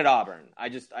 He played at Auburn. I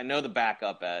know the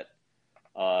backup that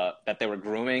they were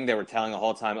grooming. They were telling the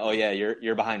whole time, oh yeah,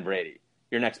 you're behind Brady.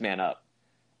 You're next man up.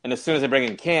 And as soon as they bring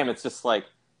in Cam, it's just like,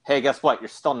 hey, guess what? You're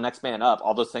still next man up.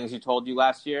 All those things you told you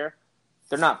last year,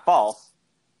 they're not false.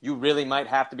 You really might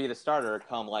have to be the starter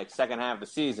come like second half of the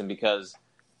season, because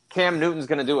Cam Newton's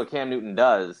going to do what Cam Newton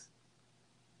does.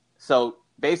 So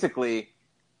basically,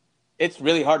 it's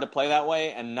really hard to play that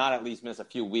way and not at least miss a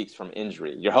few weeks from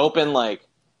injury. You're hoping like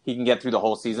he can get through the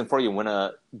whole season for you,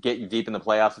 get you deep in the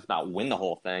playoffs, if not win the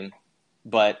whole thing.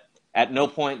 But at no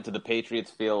point do the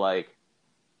Patriots feel like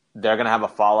they're going to have a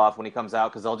fall off when he comes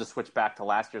out, because they'll just switch back to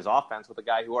last year's offense with a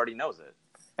guy who already knows it.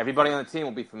 Everybody on the team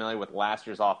will be familiar with last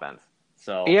year's offense.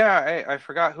 So yeah, I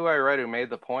forgot who I read who made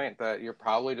the point that you're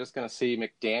probably just going to see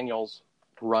McDaniels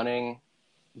running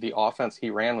the offense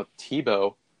he ran with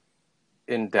Tebow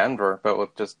in Denver, but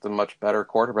with just a much better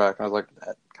quarterback. And I was like,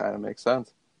 that kind of makes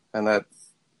sense. And that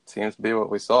seems to be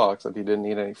what we saw, except he didn't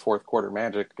need any fourth quarter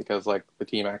magic because like the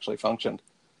team actually functioned.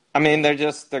 I mean, they're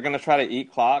going to try to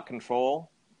eat clock, control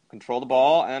the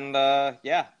ball, and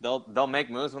they'll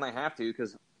make moves when they have to,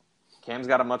 because Cam's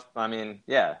got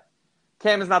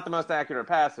Cam is not the most accurate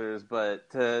passers, but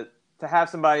to have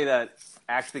somebody that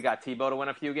actually got Tebow to win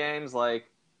a few games, like,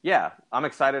 yeah, I'm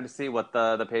excited to see what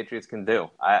the Patriots can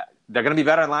do. They're going to be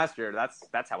better than last year.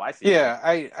 That's how I see it. Yeah,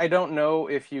 I don't know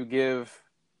if you give,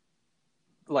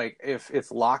 like, if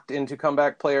it's locked into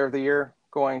comeback player of the year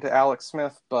going to Alex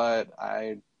Smith, but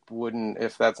I wouldn't,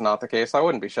 if that's not the case, I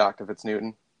wouldn't be shocked if it's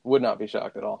Newton. Would not be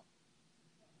shocked at all.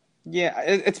 Yeah,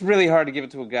 it's really hard to give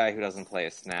it to a guy who doesn't play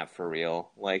a snap for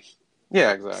real. Like,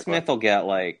 yeah, exactly. Smith will get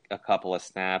like a couple of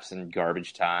snaps in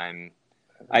garbage time.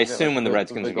 I assume when the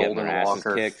Redskins are getting their asses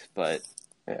kicked, but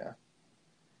yeah.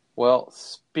 Well,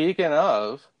 speaking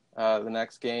of, the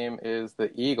next game is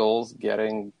the Eagles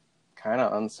getting kind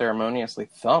of unceremoniously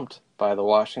thumped by the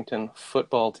Washington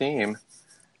football team.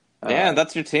 Yeah,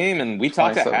 that's your team, and we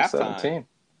talked at halftime. 17.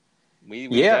 We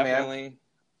definitely. Man.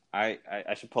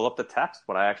 I should pull up the text,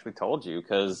 what I actually told you,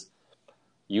 because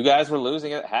you guys were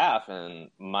losing at half, and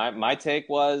my take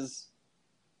was,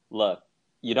 look,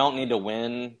 you don't need to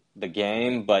win the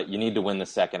game, but you need to win the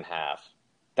second half.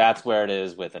 That's where it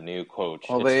is with a new coach.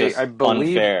 Well, it's just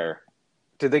unfair.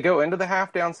 Did they go into the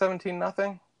half down 17-0? I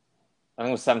think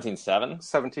it was 17-7.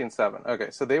 17-7.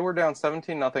 Okay, so they were down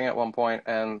 17-0 at one point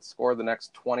and scored the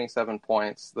next 27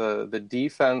 points. The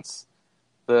defense,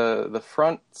 the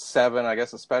front seven, I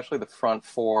guess especially the front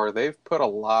four, they've put a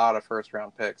lot of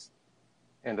first-round picks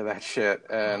into that shit.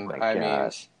 And mean,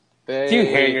 do you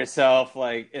hear yourself?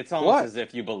 Like, it's almost as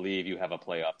if you believe you have a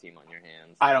playoff team on your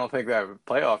hands. I don't think they have a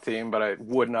playoff team, but it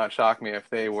would not shock me if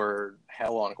they were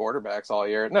hell on quarterbacks all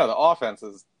year. No, the offense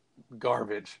is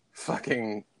garbage.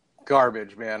 Fucking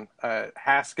garbage, man.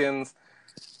 Haskins,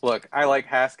 look, I like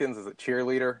Haskins as a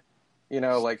cheerleader,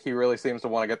 Like he really seems to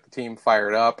want to get the team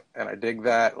fired up, and I dig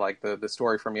that. Like the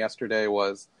story from yesterday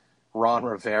was Ron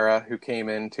Rivera, who came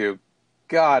into,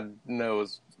 God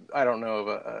knows, I don't know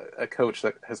of a coach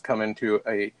that has come into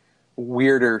a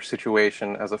weirder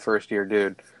situation as a first-year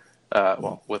dude,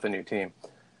 with a new team.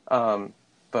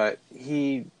 But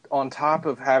he, on top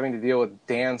of having to deal with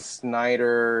Dan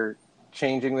Snyder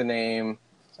changing the name,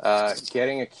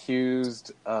 getting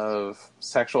accused of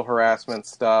sexual harassment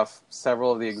stuff,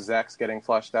 several of the execs getting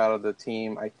flushed out of the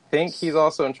team. I think he's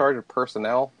also in charge of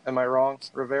personnel. Am I wrong,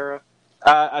 Rivera?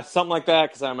 Something like that,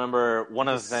 because I remember one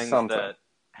of the things that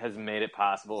has made it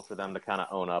possible for them to kind of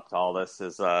own up to all this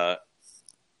is,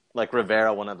 like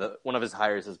Rivera, one of his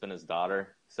hires has been his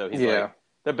daughter. So he's like,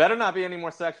 there better not be any more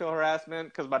sexual harassment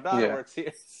because my daughter works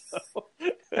here. So.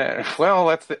 Well,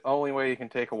 that's the only way you can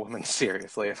take a woman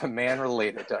seriously, if a man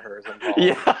related to her is involved.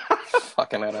 Yeah.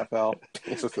 Fucking NFL.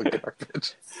 Pieces of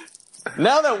garbage.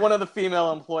 Now that one of the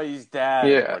female employees' dad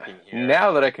is working here.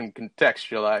 Now that I can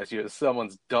contextualize you as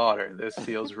someone's daughter, this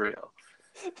feels real.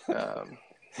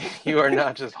 You are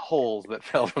not just holes that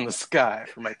fell from the sky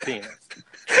for my penis.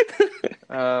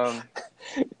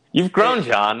 You've grown,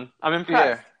 John. I'm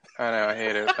impressed. Yeah, I know. I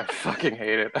hate it. I fucking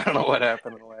hate it. I don't know what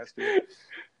happened in the last year.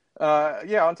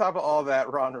 On top of all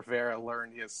that, Ron Rivera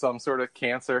learned he has some sort of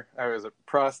cancer. Is it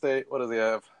prostate? What does he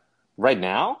have? Right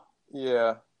now?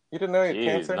 Yeah. You didn't know he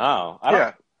had cancer? No.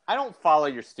 I don't follow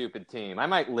your stupid team. I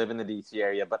might live in the D.C.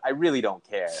 area, but I really don't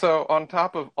care. So on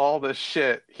top of all this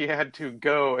shit, he had to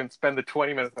go and spend the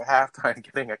 20 minutes at halftime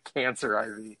getting a cancer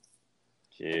IV.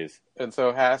 Jeez. And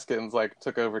so Haskins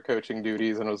took over coaching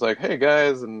duties and was like, "Hey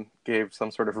guys," and gave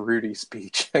some sort of Rudy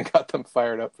speech and got them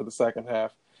fired up for the second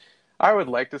half. I would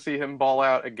like to see him ball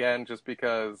out again, just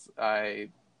because I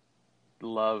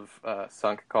love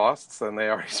sunk costs, and they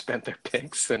already spent their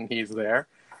picks, and he's there.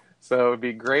 So it would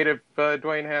be great if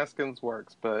Dwayne Haskins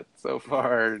works, but so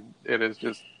far it is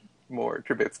just more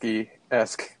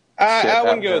Trubisky-esque. I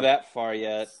wouldn't go that far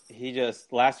yet.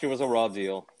 Last year was a raw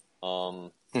deal.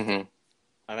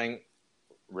 I think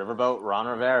Riverboat Ron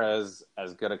Rivera is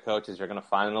as good a coach as you're going to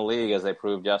find in the league, as they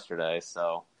proved yesterday.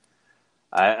 So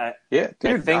I think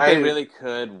they really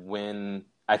could win.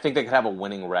 I think they could have a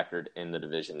winning record in the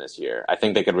division this year. I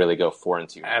think they could really go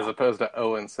 4-2 as opposed to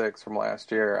 0-6 from last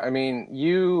year. I mean,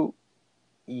 you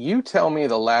tell me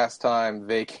the last time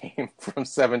they came from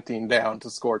 17 down to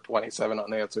score 27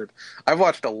 unanswered. I've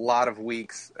watched a lot of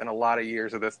weeks and a lot of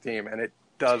years of this team, and it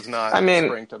does not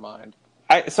spring to mind.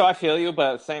 So I feel you,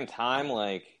 but at the same time,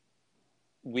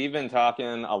 we've been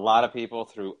talking, a lot of people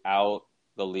throughout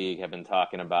the league have been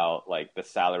talking about the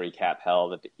salary cap hell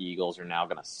that the Eagles are now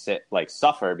going to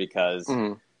suffer because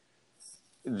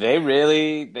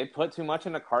they put too much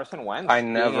into Carson Wentz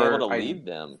being able to lead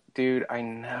them. Dude, I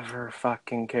never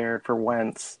fucking cared for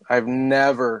Wentz. I've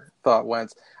never thought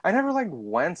Wentz. I never liked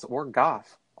Wentz or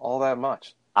Goff all that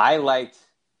much. I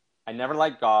never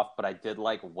liked Goff, but I did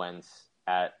like Wentz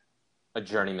at a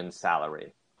journeyman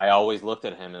salary. I always looked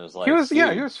at him and was like, he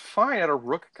was fine at a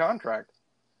rook contract.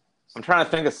 I'm trying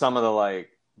to think of some of the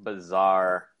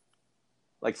bizarre,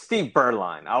 Steve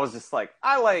Berline. I was just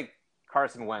I like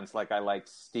Carson Wentz like I like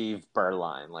Steve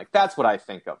Berline. That's what I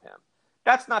think of him.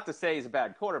 That's not to say he's a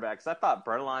bad quarterback, because I thought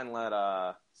Berline led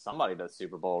somebody to the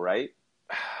Super Bowl, right?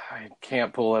 I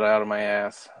can't pull it out of my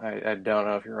ass. I don't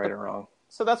know if you're right or wrong.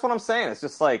 So that's what I'm saying. It's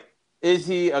just is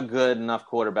he a good enough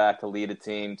quarterback to lead a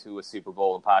team to a Super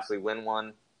Bowl and possibly win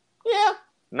one? Yeah.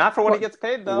 Not for what he gets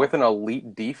paid, though. With an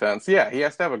elite defense. Yeah, he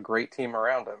has to have a great team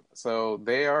around him. So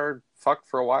they are fucked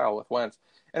for a while with Wentz.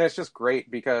 And it's just great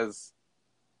because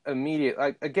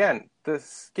again, the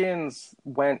Skins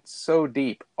went so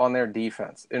deep on their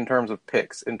defense in terms of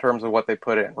picks, in terms of what they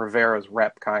put in. Rivera's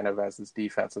rep kind of as his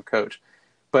defensive coach.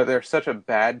 But they're such a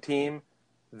bad team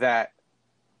that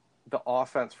the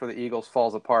offense for the Eagles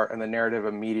falls apart, and the narrative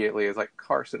immediately is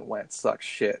Carson Wentz sucks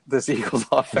shit. This Eagles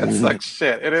offense sucks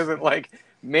shit. It isn't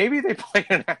maybe they played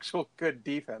an actual good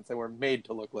defense and were made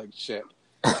to look like shit.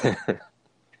 But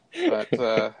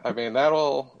I mean, that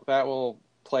will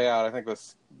play out. I think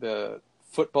the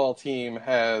football team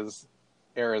has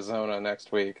Arizona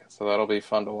next week, so that'll be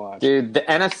fun to watch. Dude, the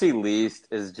NFC least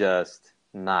is just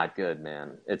not good,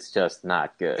 man. It's just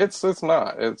not good. It's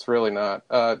not. It's really not.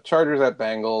 Chargers at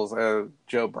Bengals.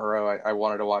 Joe Burrow. I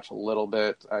wanted to watch a little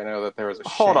bit. I know that there was a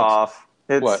hold off.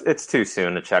 It's too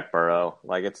soon to check Burrow.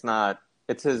 It's not.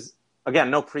 It's his again.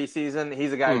 No preseason.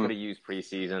 He's a guy who could have used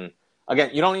preseason.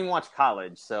 Again, you don't even watch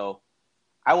college, so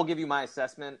I will give you my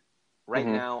assessment. Right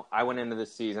now, I went into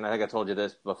this season. I think I told you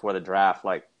this before the draft.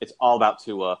 It's all about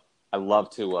Tua. I love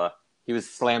Tua. He was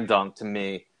slam dunk to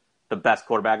me. the best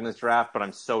quarterback in this draft, but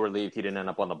I'm so relieved he didn't end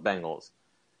up on the Bengals.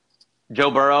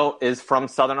 Joe Burrow is from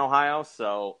Southern Ohio,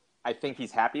 so I think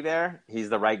he's happy there. He's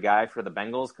the right guy for the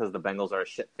Bengals because the Bengals are a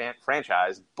shit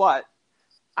franchise. But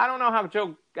I don't know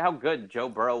how good Joe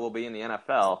Burrow will be in the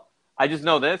NFL. I just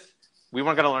know this. We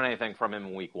weren't going to learn anything from him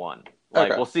in week one.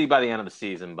 Like, We'll see by the end of the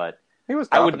season, but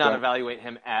I would not evaluate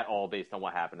him at all based on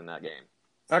what happened in that game.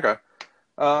 Okay.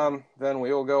 Then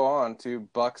we will go on to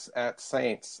Bucks at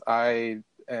Saints. I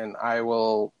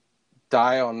will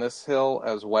die on this hill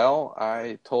as well.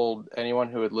 I told anyone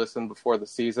who had listened before the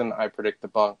season, I predict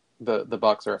the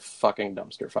Bucks are a fucking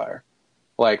dumpster fire.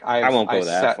 Like I won't go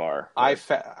that far.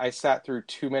 But... I sat through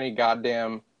too many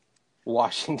goddamn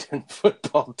Washington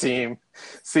football team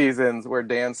seasons where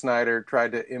Dan Snyder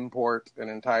tried to import an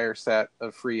entire set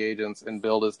of free agents and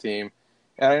build his team,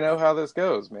 and I know how this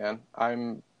goes, man.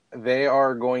 They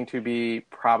are going to be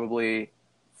probably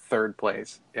third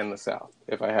place in the South,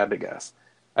 if I had to guess.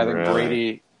 I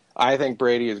think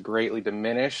Brady is greatly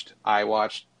diminished. I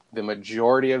watched the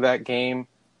majority of that game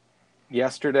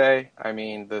yesterday. I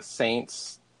mean, the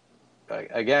Saints,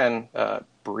 again,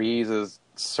 Breeze is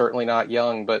certainly not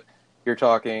young, but you're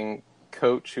talking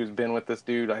coach who's been with this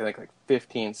dude, I think, like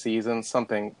 15 seasons,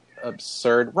 something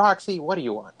absurd. Roxy, what do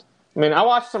you want? I mean, I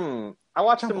watched him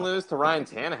lose to Ryan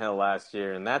Tannehill last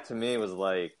year, and that to me was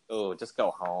like, oh, just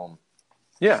go home.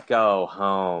 Yeah. Just go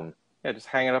home. Yeah, just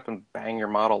hang it up and bang your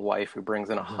model wife who brings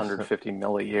in $150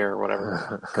 million a year or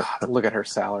whatever. God, look at her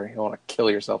salary. You want to kill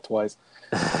yourself twice.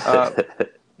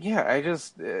 Yeah, I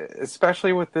just,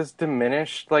 especially with this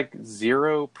diminished, like,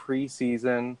 0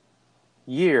 preseason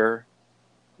year,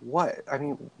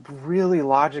 really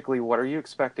logically, what are you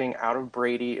expecting out of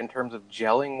Brady in terms of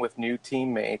gelling with new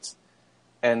teammates?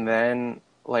 And then,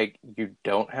 like, you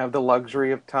don't have the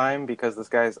luxury of time because this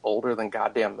guy's older than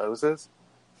goddamn Moses?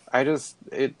 I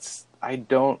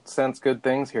don't sense good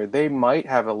things here. They might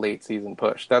have a late season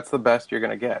push. That's the best you're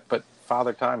going to get. But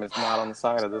Father Time is not on the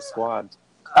side of this squad.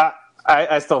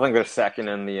 I still think they're second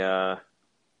in the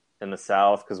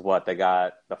South because they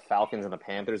got the Falcons and the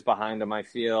Panthers behind them. I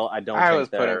was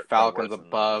putting Falcons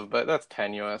above, but that's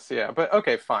tenuous. Yeah, but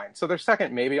okay, fine. So they're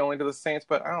second, maybe only to the Saints,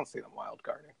 but I don't see them wild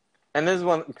carding. And this is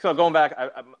one. So going back,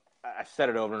 I said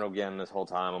it over and over again this whole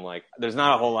time. I'm like, there's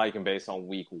not a whole lot you can base on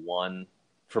week one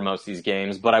for most of these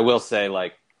games, but I will say,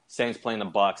 like, Saints playing the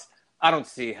Bucks, I don't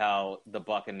see how the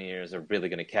Buccaneers are really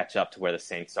going to catch up to where the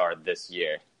Saints are this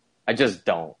year. I just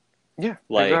don't. Yeah,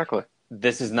 exactly.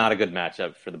 This is not a good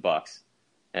matchup for the Bucks,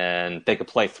 and they could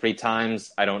play 3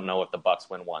 times. I don't know if the Bucks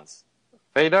win once.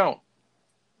 They don't.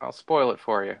 I'll spoil it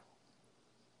for you.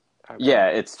 Yeah,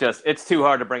 it's too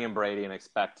hard to bring in Brady and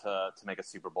expect to make a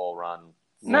Super Bowl run.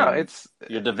 No,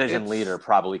 your division leader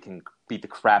probably can beat the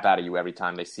crap out of you every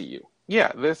time they see you.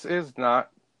 Yeah, this is not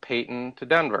Peyton to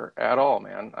Denver at all,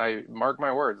 man. I mark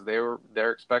my words.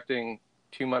 They're expecting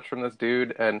too much from this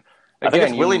dude, and again, I think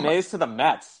it's Willie Mays to the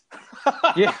Mets.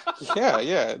 yeah.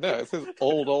 No, it's his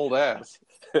old ass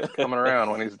coming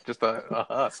around when he's just a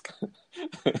husk.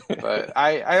 But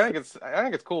I think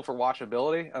it's cool for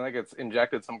watchability. I think it's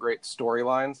injected some great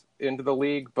storylines into the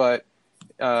league. But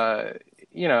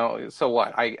so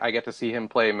what? I get to see him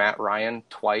play Matt Ryan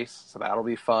twice, so that'll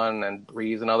be fun, and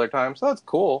Breeze another time. So that's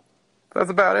cool. But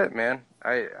that's about it, man.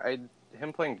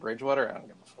 Him playing Bridgewater, I don't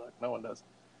give a fuck. No one does.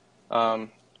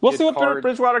 We'll see what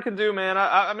Bridgewater can do, man.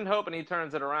 I've been hoping he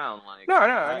turns it around. Like, no.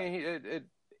 I mean,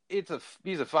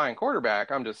 he's a fine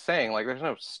quarterback. I'm just saying, like, there's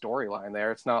no storyline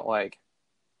there. It's not like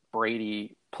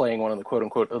Brady playing one of the quote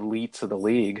unquote elites of the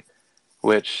league,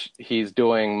 which he's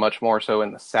doing much more so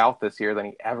in the South this year than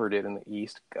he ever did in the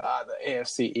East. God, the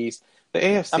AFC East,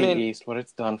 East, what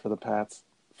it's done for the Pats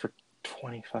for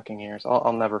 20 fucking years.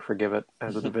 I'll never forgive it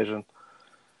as a division.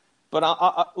 But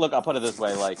I'll put it this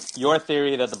way: like, your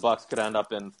theory that the Bucs could end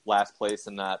up in last place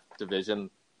in that division,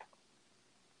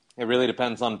 it really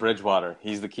depends on Bridgewater.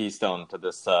 He's the keystone to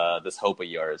this hope of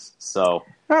yours. So,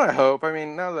 not a hope. I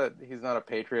mean, now that he's not a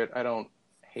Patriot, I don't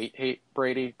hate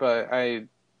Brady, but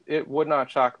it would not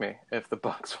shock me if the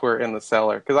Bucs were in the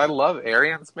cellar because I love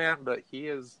Arians, man, but he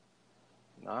has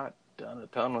not done a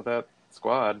ton with that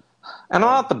squad. And I'm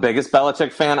not the biggest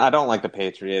Belichick fan. I don't like the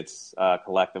Patriots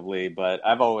collectively, but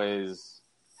I've always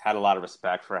had a lot of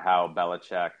respect for how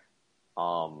Belichick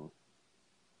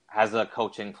has a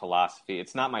coaching philosophy.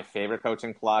 It's not my favorite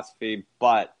coaching philosophy,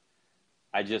 but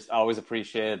I just always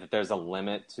appreciate that there's a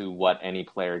limit to what any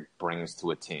player brings to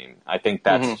a team. I think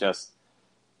that's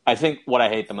I think what I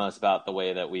hate the most about the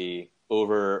way that we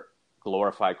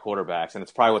over-glorify quarterbacks, and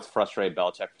it's probably what's frustrated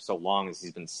Belichick for so long, is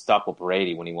he's been stuck with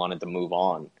Brady when he wanted to move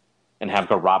on and have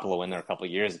Garoppolo in there a couple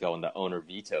of years ago, and the owner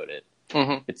vetoed it.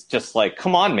 Mm-hmm. It's just like,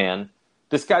 come on, man.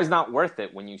 This guy's not worth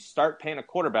it. When you start paying a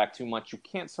quarterback too much, you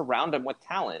can't surround him with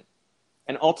talent.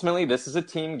 And ultimately, this is a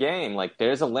team game. Like,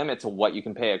 there's a limit to what you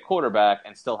can pay a quarterback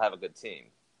and still have a good team.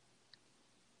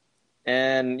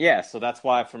 And, yeah, so that's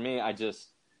why, for me, I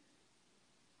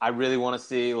really want to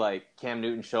see, like, Cam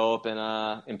Newton show up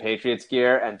in Patriots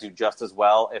gear and do just as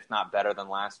well, if not better than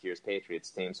last year's Patriots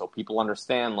team. So people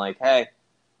understand, like, hey,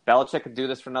 Belichick could do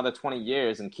this for another 20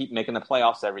 years and keep making the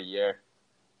playoffs every year.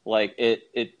 Like,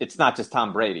 it's not just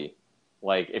Tom Brady.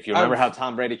 Like, if you remember how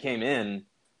Tom Brady came in,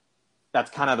 that's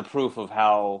kind of the proof of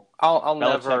how I'll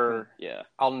Belichick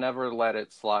I'll never let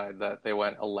it slide that they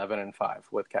went 11-5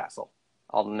 with Castle.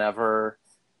 I'll never.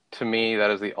 To me,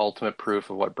 that is the ultimate proof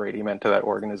of what Brady meant to that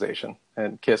organization.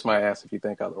 And kiss my ass if you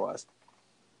think otherwise.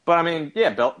 But I mean,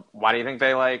 yeah, Bill. Why do you think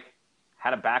they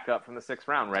had a backup from the 6th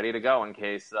round ready to go in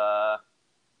case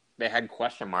they had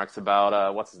question marks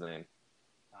about what's his name?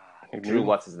 Drew,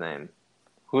 what's his name?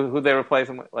 Who they replace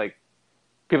him with? Like,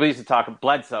 people used to talk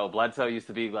Bledsoe. Bledsoe used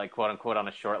to be, like, quote unquote on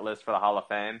a short list for the Hall of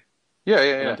Fame. Yeah.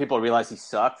 And then people realized he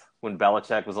sucked when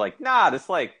Belichick was like, nah, this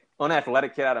like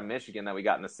unathletic kid out of Michigan that we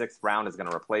got in the 6th round is going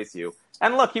to replace you.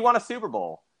 And look, he won a Super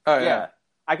Bowl. Oh yeah.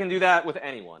 I can do that with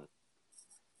anyone.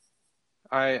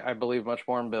 I believe much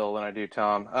more in Bill than I do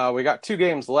Tom. We got 2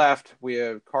 games left. We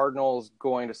have Cardinals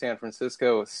going to San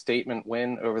Francisco, a statement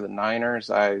win over the Niners.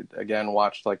 I, again,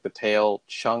 watched like the tail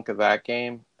chunk of that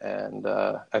game, and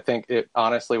I think it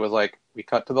honestly was like we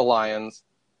cut to the Lions,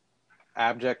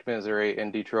 abject misery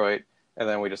in Detroit, and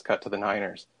then we just cut to the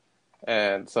Niners.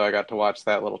 And so I got to watch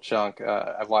that little chunk.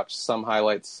 I've watched some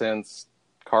highlights since.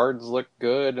 Cards look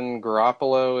good, and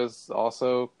Garoppolo is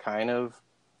also kind of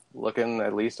looking,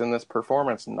 at least in this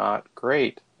performance, not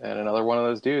great. And another one of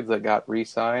those dudes that got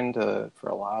re-signed for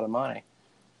a lot of money.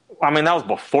 I mean, that was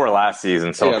before last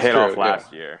season, so it paid off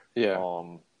last year. Yeah.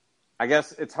 I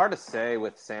guess it's hard to say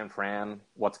with San Fran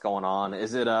what's going on.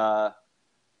 Is it a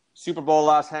Super Bowl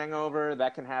loss hangover?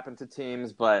 That can happen to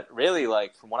teams. But really,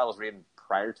 like, from what I was reading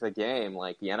prior to the game,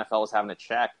 like, the NFL was having to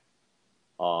check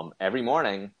every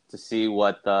morning to see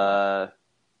what the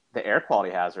air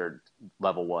quality hazard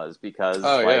level was because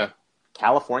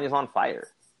California's on fire.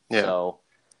 Yeah. So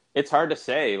it's hard to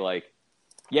say, like,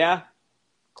 yeah,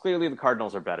 clearly the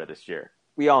Cardinals are better this year.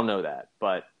 We all know that.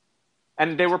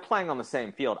 And they were playing on the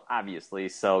same field, obviously.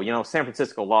 So, San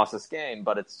Francisco lost this game,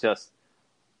 but it's just,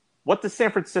 what does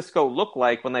San Francisco look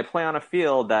like when they play on a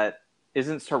field that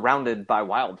isn't surrounded by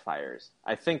wildfires?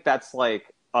 I think that's,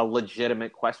 like, a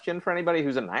legitimate question for anybody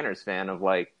who's a Niners fan of,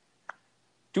 like,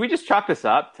 do we just chalk this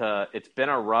up to it's been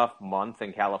a rough month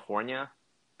in California?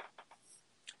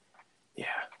 Yeah,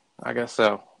 I guess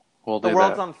so. We'll do that. The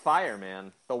world's on fire,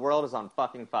 man. The world is on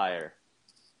fucking fire.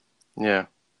 Yeah.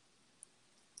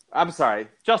 I'm sorry,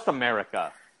 just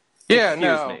America. Yeah,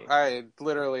 Excuse me. I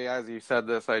literally, as you said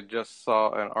this, I just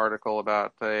saw an article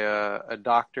about a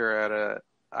doctor at a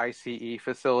ICE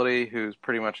facility who's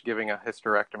pretty much giving a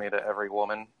hysterectomy to every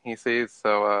woman he sees.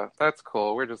 So that's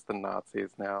cool. We're just the Nazis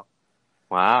now.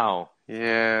 Wow.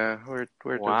 Yeah, we're just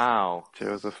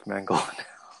Joseph Mengele now.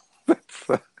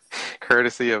 That's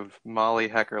courtesy of Molly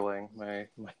Heckerling, my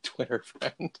Twitter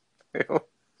friend, who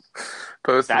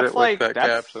posted it with that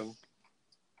caption.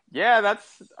 Yeah,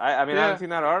 I haven't seen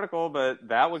that article, but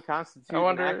that would constitute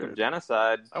an act of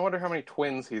genocide. I wonder how many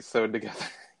twins he's sewed together.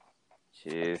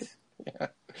 Jeez. Yeah.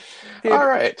 All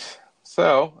right.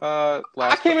 So,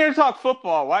 I came here to talk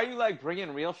football. Why are you, like,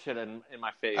 bringing real shit in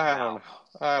my face I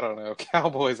don't know.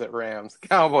 Cowboys at Rams.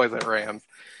 That was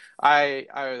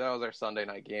our Sunday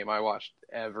night game. I watched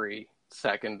every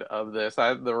second of this.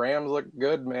 The Rams look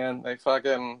good, man.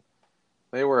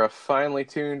 They were a finely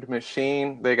tuned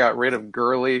machine. They got rid of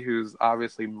Gurley, who's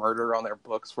obviously murdered on their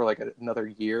books for like another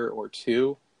year or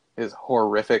two. His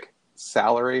horrific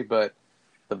salary, but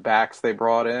the backs they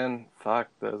brought in,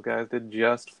 those guys did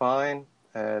just fine.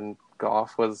 And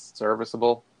Goff was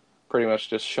serviceable. Pretty much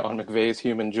just Sean McVay's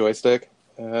human joystick.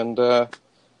 And, I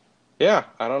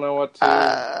don't know what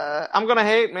to... I'm going to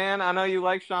hate, man. I know you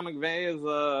like Sean McVay as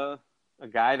a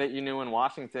guy that you knew in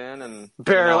Washington. And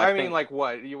barely. Like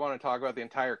what? You want to talk about the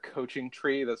entire coaching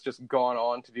tree that's just gone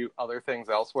on to do other things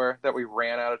elsewhere that we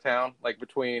ran out of town? Like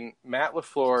between Matt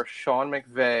LaFleur, Sean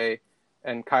McVay,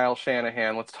 and Kyle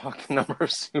Shanahan, let's talk the number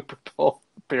of Super Bowl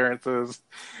appearances,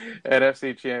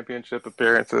 NFC Championship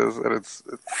appearances, and it's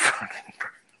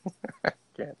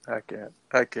I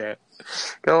can't.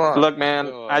 Go on. Look, man,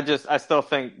 I still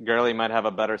think Gurley might have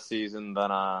a better season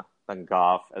than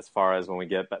Goff as far as when we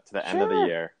get back to the end of the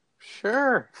year.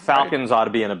 Sure. Falcons ought to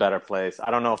be in a better place.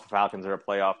 I don't know if the Falcons are a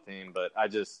playoff team, but I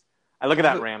look at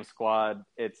that Rams squad.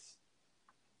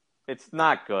 It's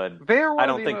not good. They're I one of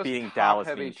don't the think most beating Dallas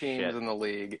top-heavy means teams shit. in the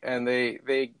league, and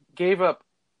they gave up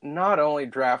not only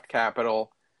draft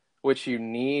capital, which you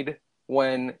need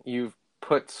when you've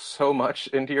put so much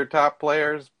into your top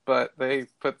players, but they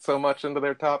put so much into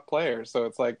their top players. So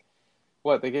it's like,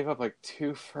 what, they gave up like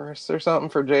 2 firsts or something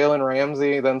for Jalen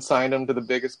Ramsey, then signed him to the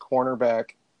biggest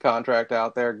cornerback contract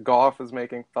out there. Goff is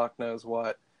making fuck knows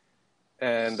what,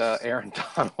 and Aaron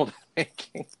Donald is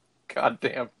making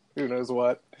goddamn who knows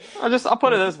what. I'll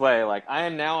put it this way: like, I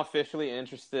am now officially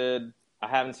interested. I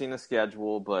haven't seen the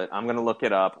schedule, but I'm gonna look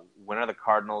it up. When are the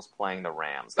Cardinals playing the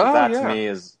Rams? Because Oh that to yeah, me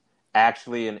is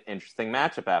actually an interesting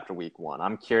matchup after Week 1.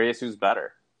 I'm curious who's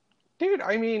better. dude.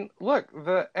 I mean, look,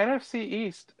 the NFC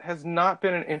East has not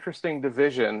been an interesting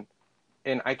division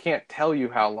in I can't tell you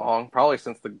how long. Probably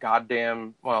since the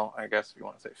goddamn. Well, I guess if you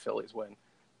want to say Phillies win,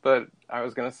 but I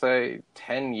was gonna say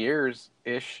 10 years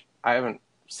ish. I haven't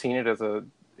seen it as a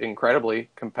incredibly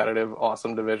competitive,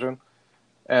 awesome division.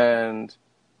 And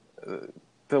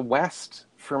the West,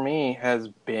 for me, has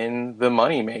been the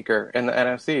moneymaker in the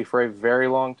NFC for a very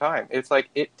long time. It's like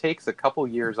it takes a couple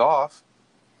years off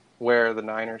where the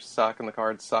Niners suck and the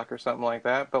Cards suck or something like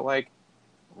that. But, like,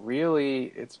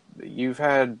 really, you've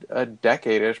had a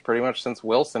decade-ish pretty much since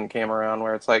Wilson came around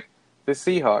where it's like the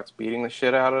Seahawks beating the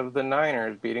shit out of the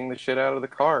Niners, beating the shit out of the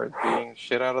Cards, beating the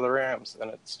shit out of the Rams.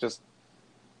 And it's just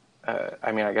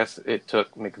I mean, I guess it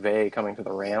took McVay coming to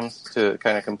the Rams to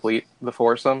kind of complete the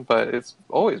foursome, but it's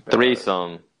always been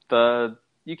Threesome.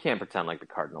 You can't pretend like the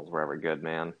Cardinals were ever good,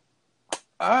 man.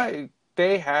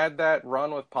 They had that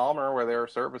run with Palmer where they were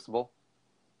serviceable.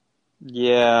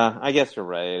 Yeah, I guess you're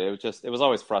right. It was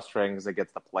always frustrating because it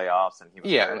gets the playoffs and he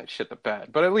was Yeah, hurt. and it shit the bed,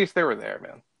 but at least they were there,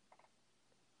 man.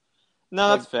 No,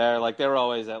 Like, that's fair. Like, they were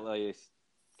always at least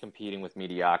competing with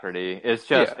mediocrity. It's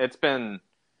just yeah. it's been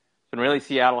really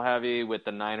Seattle heavy with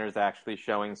the Niners actually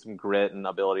showing some grit and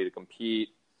ability to compete.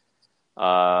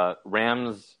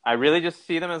 Rams, I really just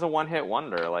see them as a one-hit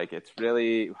wonder. Like, it's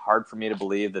really hard for me to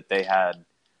believe that they had.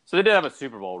 So they did have a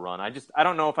Super Bowl run. I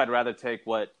don't know if I'd rather take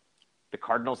what the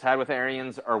Cardinals had with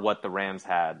Arians or what the Rams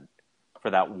had for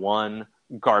that one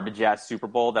garbage-ass Super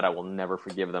Bowl that I will never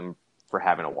forgive them for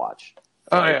having to watch.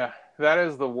 Oh, yeah. That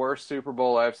is the worst Super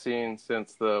Bowl I've seen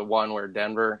since the one where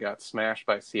Denver got smashed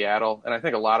by Seattle. And I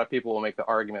think a lot of people will make the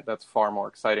argument that's far more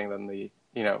exciting than the,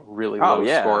 really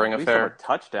low-scoring At least affair. there were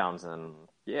touchdowns and,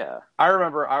 yeah. I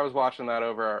remember I was watching that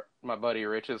over at my buddy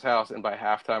Rich's house, and by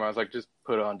halftime I was like, just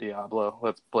put on Diablo.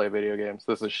 Let's play video games.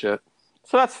 This is shit.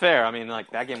 So that's fair. I mean,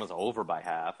 like, that game was over by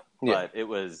half, but it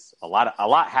was a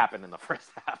lot happened in the first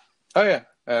half. Oh, yeah.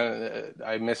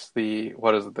 I missed the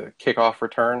kickoff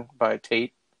return by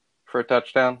Tate for a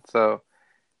touchdown. So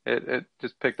it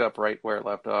just picked up right where it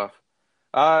left off.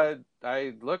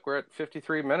 We're at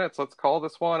 53 minutes. Let's call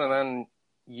this one, and then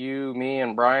you, me,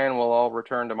 and Brian will all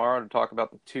return tomorrow to talk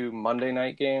about the 2 Monday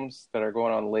night games that are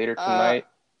going on later tonight.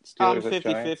 I'm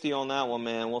 50-50 on that one,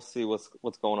 man. We'll see what's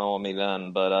going on with me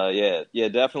then. But, yeah,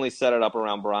 definitely set it up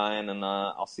around Brian, and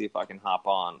I'll see if I can hop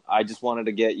on. I just wanted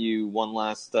to get you one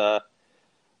last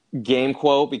game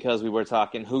quote because we were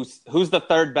talking who's the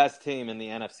third best team in the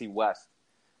NFC West.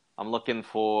 I'm looking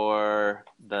for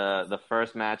the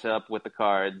first matchup with the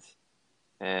Cards,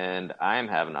 and I am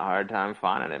having a hard time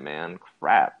finding it, man.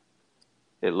 Crap.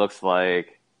 It looks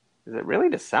like – is it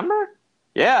really December?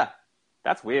 Yeah.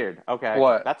 That's weird. Okay.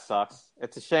 What? That sucks.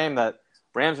 It's a shame that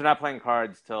Rams are not playing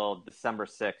Cards till December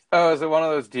 6th. Oh, is it one of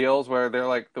those deals where they're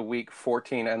like the week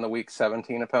 14 and the week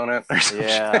 17 opponent? Or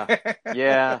something?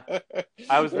 Yeah.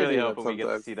 I was really hoping we get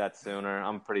to see that sooner.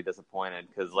 I'm pretty disappointed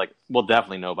because, like, we'll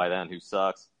definitely know by then who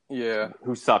sucks. Yeah.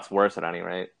 Who sucks worse at any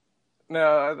rate.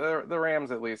 No, the Rams,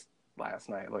 at least last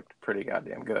night, looked pretty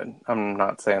goddamn good. I'm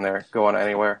not saying they're going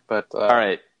anywhere, but... All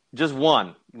right. Just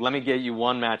one. Let me get you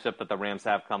one matchup that the Rams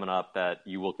have coming up that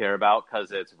you will care about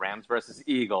because it's Rams versus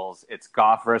Eagles. It's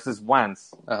Goff versus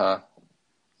Wentz. Uh-huh.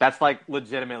 That's, like,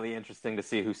 legitimately interesting to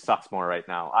see who sucks more right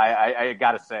now. I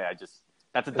got to say,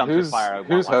 that's a dumpster fire.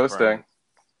 Who's hosting?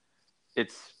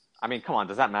 Come on,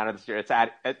 does that matter this year? It's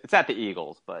at the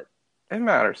Eagles, but... It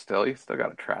matters still. You still got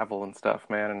to travel and stuff,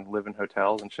 man, and live in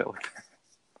hotels and shit like that.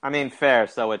 I mean, fair.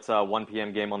 So it's a 1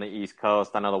 p.m. game on the East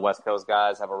Coast. I know the West Coast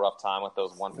guys have a rough time with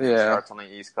those 1 p.m. starts on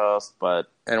the East Coast,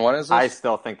 but and when is this? I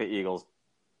still think the Eagles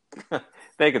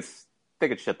they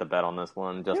could shit the bed on this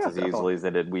one just as easily as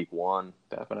they did Week 1.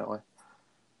 Definitely.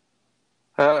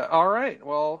 All right.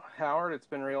 Well, Howard, it's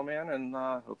been real, man, and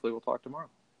hopefully we'll talk tomorrow.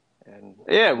 And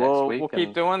Yeah, next we'll week,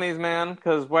 keep doing these, man.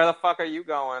 Because where the fuck are you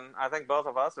going? I think both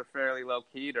of us are fairly low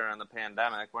key during the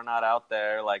pandemic. We're not out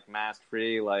there like mask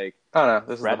free, like oh no, this is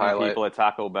the threatening highlight, people at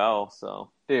Taco Bell.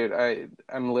 So, dude.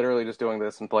 I'm literally just doing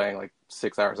this and playing like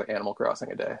 6 hours of Animal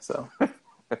Crossing a day, so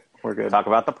we're good. talk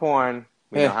about the porn.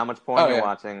 We know Yeah. how much porn Oh you're yeah.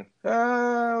 watching.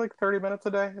 Like 30 minutes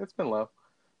a day. It's been low.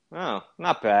 Oh,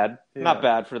 not bad. Yeah. Not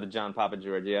bad for the John Papa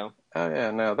Giorgio. Oh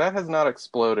yeah, no, that has not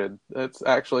exploded. It's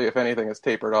actually, if anything, has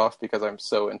tapered off because I'm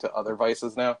so into other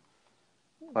vices now.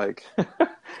 Like,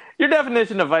 Your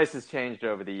definition of vice has changed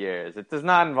over the years. It does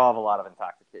not involve a lot of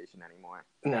intoxication anymore.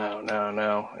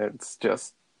 no. It's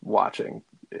just watching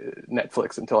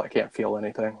Netflix until I can't feel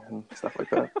anything and stuff like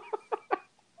that.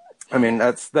 I mean,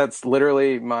 that's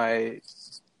literally my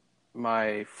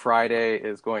Friday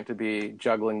is going to be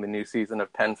juggling the new season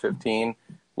of 10/15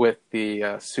 with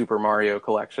the Super Mario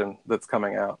collection that's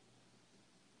coming out.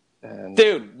 And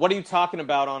Dude, what are you talking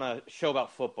about on a show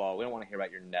about football? We don't want to hear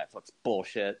about your Netflix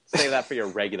bullshit. Save that for your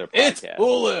regular podcast. it's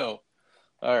Hulu.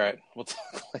 All right, we'll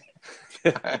talk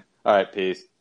later. All right, peace.